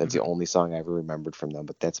 That's the only song I ever remembered from them,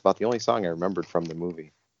 but that's about the only song I remembered from the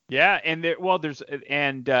movie. Yeah, and do you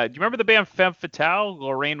remember the band Femme Fatale,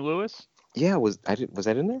 Lorraine Lewis? Yeah, was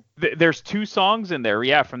that in there? There's 2 songs in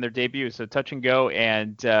there, from their debut. So Touch and Go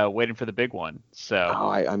and Waiting for the Big One. So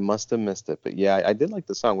I must have missed it, but yeah, I did like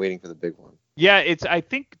the song Waiting for the Big One. Yeah, it's I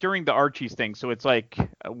think during the Archie's thing. So it's like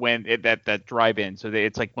when that drive-in. So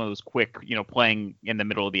it's like one of those quick, playing in the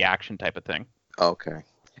middle of the action type of thing. Okay.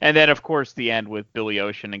 And then, of course, the end with Billy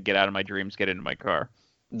Ocean and Get Out of My Dreams, Get Into My Car.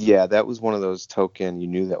 Yeah, that was one of those token. You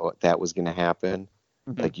knew that was going to happen.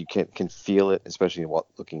 Mm-hmm. Like you can feel it, especially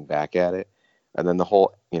looking back at it. And then the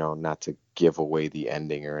whole, not to give away the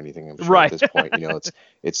ending or anything. I'm sure at this point,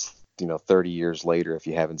 it's 30 years later. If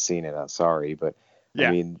you haven't seen it, I'm sorry, but I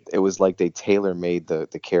mean, it was like they tailor-made the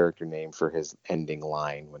character name for his ending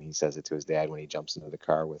line when he says it to his dad when he jumps into the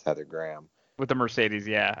car with Heather Graham. With the Mercedes,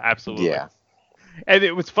 yeah, absolutely. Yeah. And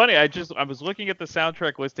it was funny. I was looking at the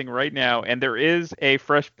soundtrack listing right now, and there is a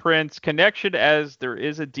Fresh Prince connection, as there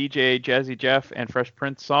is a DJ Jazzy Jeff and Fresh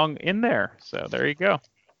Prince song in there. So there you go.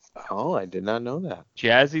 Oh, I did not know that.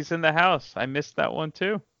 Jazzy's in the house. I missed that one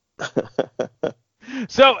too.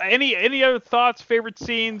 So, any other thoughts, favorite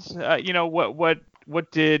scenes?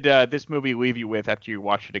 What did this movie leave you with after you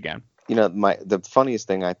watched it again? The funniest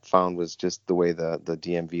thing I found was just the way the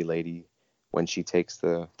DMV lady, when she takes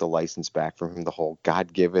the license back from him, the whole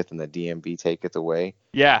God giveth and the DMV taketh away.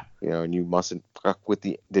 Yeah. And you mustn't fuck with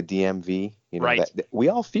the DMV. Right. We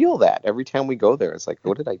all feel that every time we go there. It's like,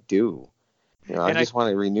 what did I do? I just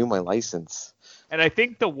want to renew my license. And I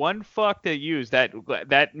think the one fuck they used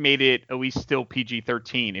that made it at least still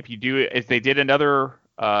PG-13. If they did another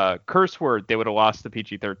curse word, they would have lost the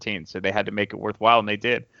PG-13. So they had to make it worthwhile, and they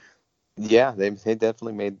did. Yeah, they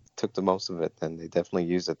definitely took the most of it, and they definitely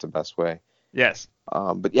used it the best way. Yes.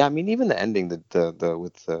 But yeah, I mean, even the ending, with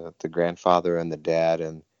the grandfather and the dad,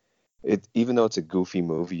 and it, even though it's a goofy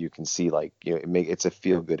movie, you can see it's a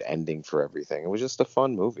feel good ending for everything. It was just a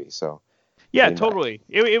fun movie, so. Yeah, totally.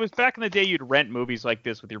 It was back in the day you'd rent movies like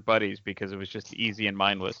this with your buddies because it was just easy and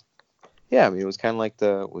mindless. Yeah, I mean, it was kind of like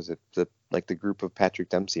the group of Patrick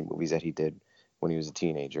Dempsey movies that he did when he was a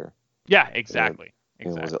teenager. Yeah, exactly.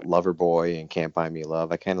 Was it Loverboy and Can't Buy Me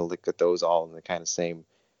Love? I kind of look at those all in the kind of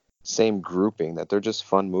same grouping, that they're just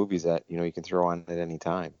fun movies that you can throw on at any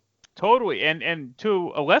time. Totally, and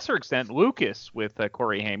to a lesser extent, Lucas with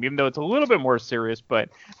Corey Haim, even though it's a little bit more serious, but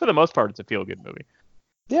for the most part, it's a feel-good movie.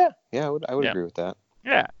 Yeah, I would agree with that.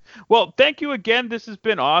 Yeah. Well, thank you again. This has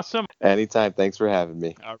been awesome. Anytime. Thanks for having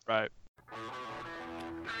me. All right.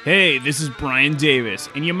 Hey, this is Brian Davis,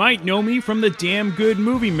 and you might know me from the Damn Good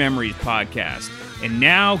Movie Memories podcast. And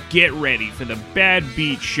now, get ready for the Bad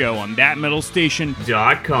Beat Show on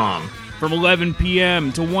ThatMetalStation.com from 11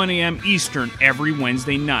 p.m. to 1 a.m. Eastern every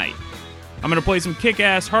Wednesday night. I'm going to play some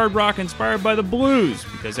kick-ass hard rock inspired by the blues,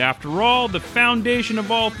 because after all, the foundation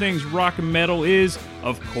of all things rock and metal is,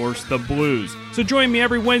 of course, the blues. So join me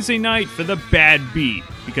every Wednesday night for the Bad Beat,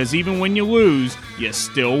 because even when you lose, you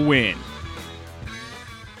still win.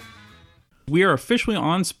 We are officially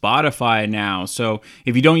on Spotify now, so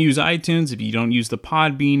if you don't use iTunes, if you don't use the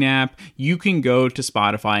Podbean app, you can go to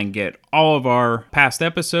Spotify and get all of our past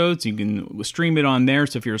episodes. You can stream it on there,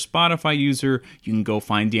 so if you're a Spotify user, you can go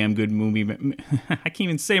find Damn Good Movie... I can't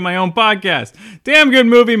even say my own podcast. Damn Good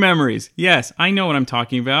Movie Memories. Yes, I know what I'm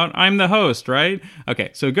talking about. I'm the host, right? Okay,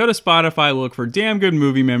 so go to Spotify, look for Damn Good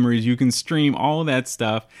Movie Memories. You can stream all of that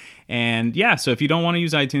stuff. And yeah, so if you don't want to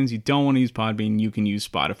use iTunes, you don't want to use Podbean, you can use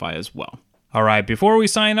Spotify as well. All right, before we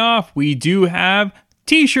sign off, we do have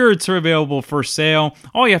t-shirts are available for sale.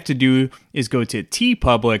 All you have to do is go to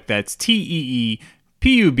TeePublic, that's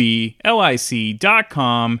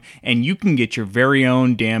TeePublic.com, and you can get your very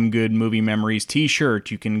own Damn Good Movie Memories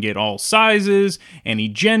t-shirt. You can get all sizes, any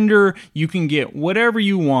gender, you can get whatever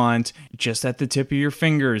you want just at the tip of your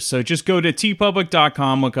fingers. So just go to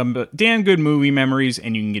TeePublic.com, look up Damn Good Movie Memories,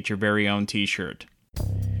 and you can get your very own t-shirt.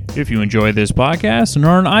 If you enjoy this podcast and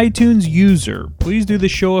are an iTunes user, please do the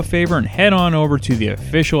show a favor and head on over to the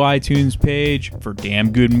official iTunes page for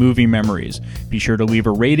Damn Good Movie Memories. Be sure to leave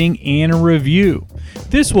a rating and a review.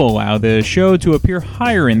 This will allow the show to appear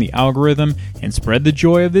higher in the algorithm and spread the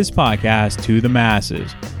joy of this podcast to the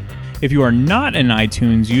masses. If you are not an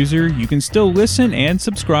iTunes user, you can still listen and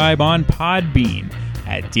subscribe on Podbean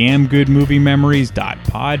at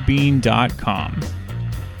damngoodmoviememories.podbean.com.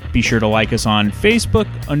 Be sure to like us on Facebook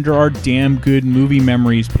under our Damn Good Movie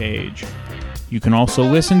Memories page. You can also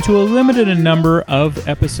listen to a limited number of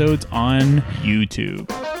episodes on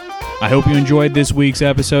YouTube. I hope you enjoyed this week's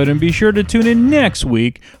episode, and be sure to tune in next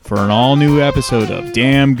week for an all-new episode of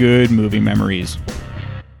Damn Good Movie Memories.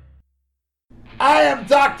 I am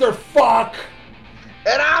Dr. Fuck.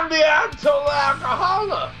 And I'm the Absol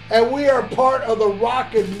Alcoholic. And we are part of the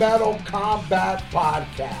Rock and Metal Combat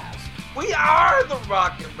Podcast. We are the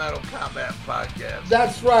Rock and Metal Combat Podcast.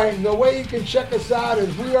 That's right. And the way you can check us out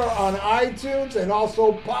is we are on iTunes and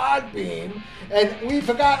also Podbean. And we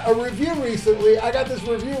forgot a review recently. I got this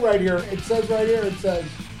review right here. It says right here, it says,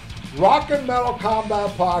 Rock and Metal Combat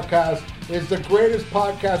Podcast is the greatest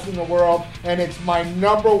podcast in the world, and it's my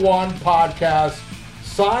 #1 podcast,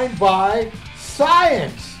 signed by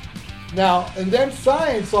Science. Now, and then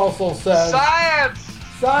Science also says...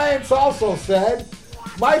 Science also said...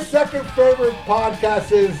 My second favorite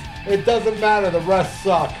podcast is It Doesn't Matter, the Rest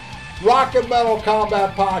Suck. Rock and Metal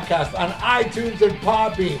Combat Podcast on iTunes and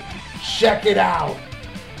Podbean. Check it out.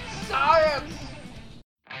 Science!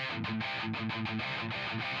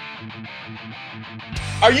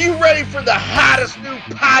 Are you ready for the hottest new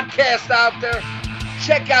podcast out there?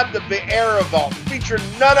 Check out the Vieira Vault, featuring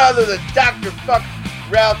none other than Dr. Fuck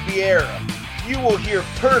Ralph Vieira. You will hear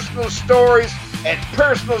personal stories and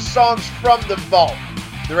personal songs from the vault.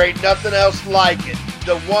 There ain't nothing else like it.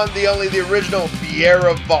 The one, the only, the original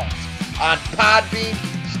Vieira Vault on Podbean,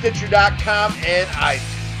 Stitcher.com, and iTunes.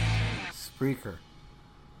 Spreaker.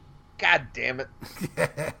 God damn it.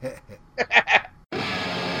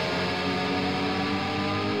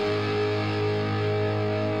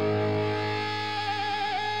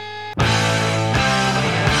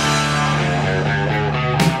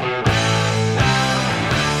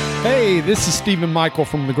 Hey, this is Stephen Michael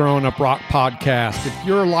from the Growing Up Rock podcast. If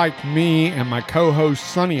you're like me and my co-host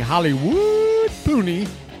Sonny Hollywood Pooney,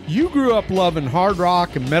 you grew up loving hard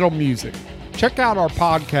rock and metal music. Check out our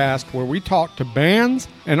podcast where we talk to bands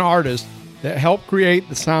and artists that help create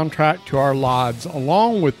the soundtrack to our lives,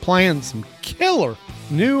 along with playing some killer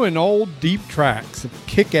new and old deep tracks of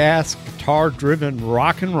kick-ass guitar-driven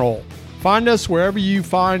rock and roll. Find us wherever you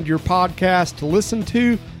find your podcast to listen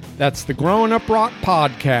to. That's the Growing Up Rock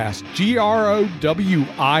Podcast, GrowinUprock.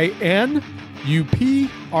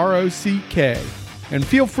 And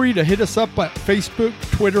feel free to hit us up at Facebook,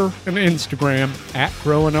 Twitter, and Instagram at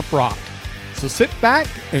Growing Up Rock. So sit back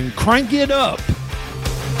and crank it up.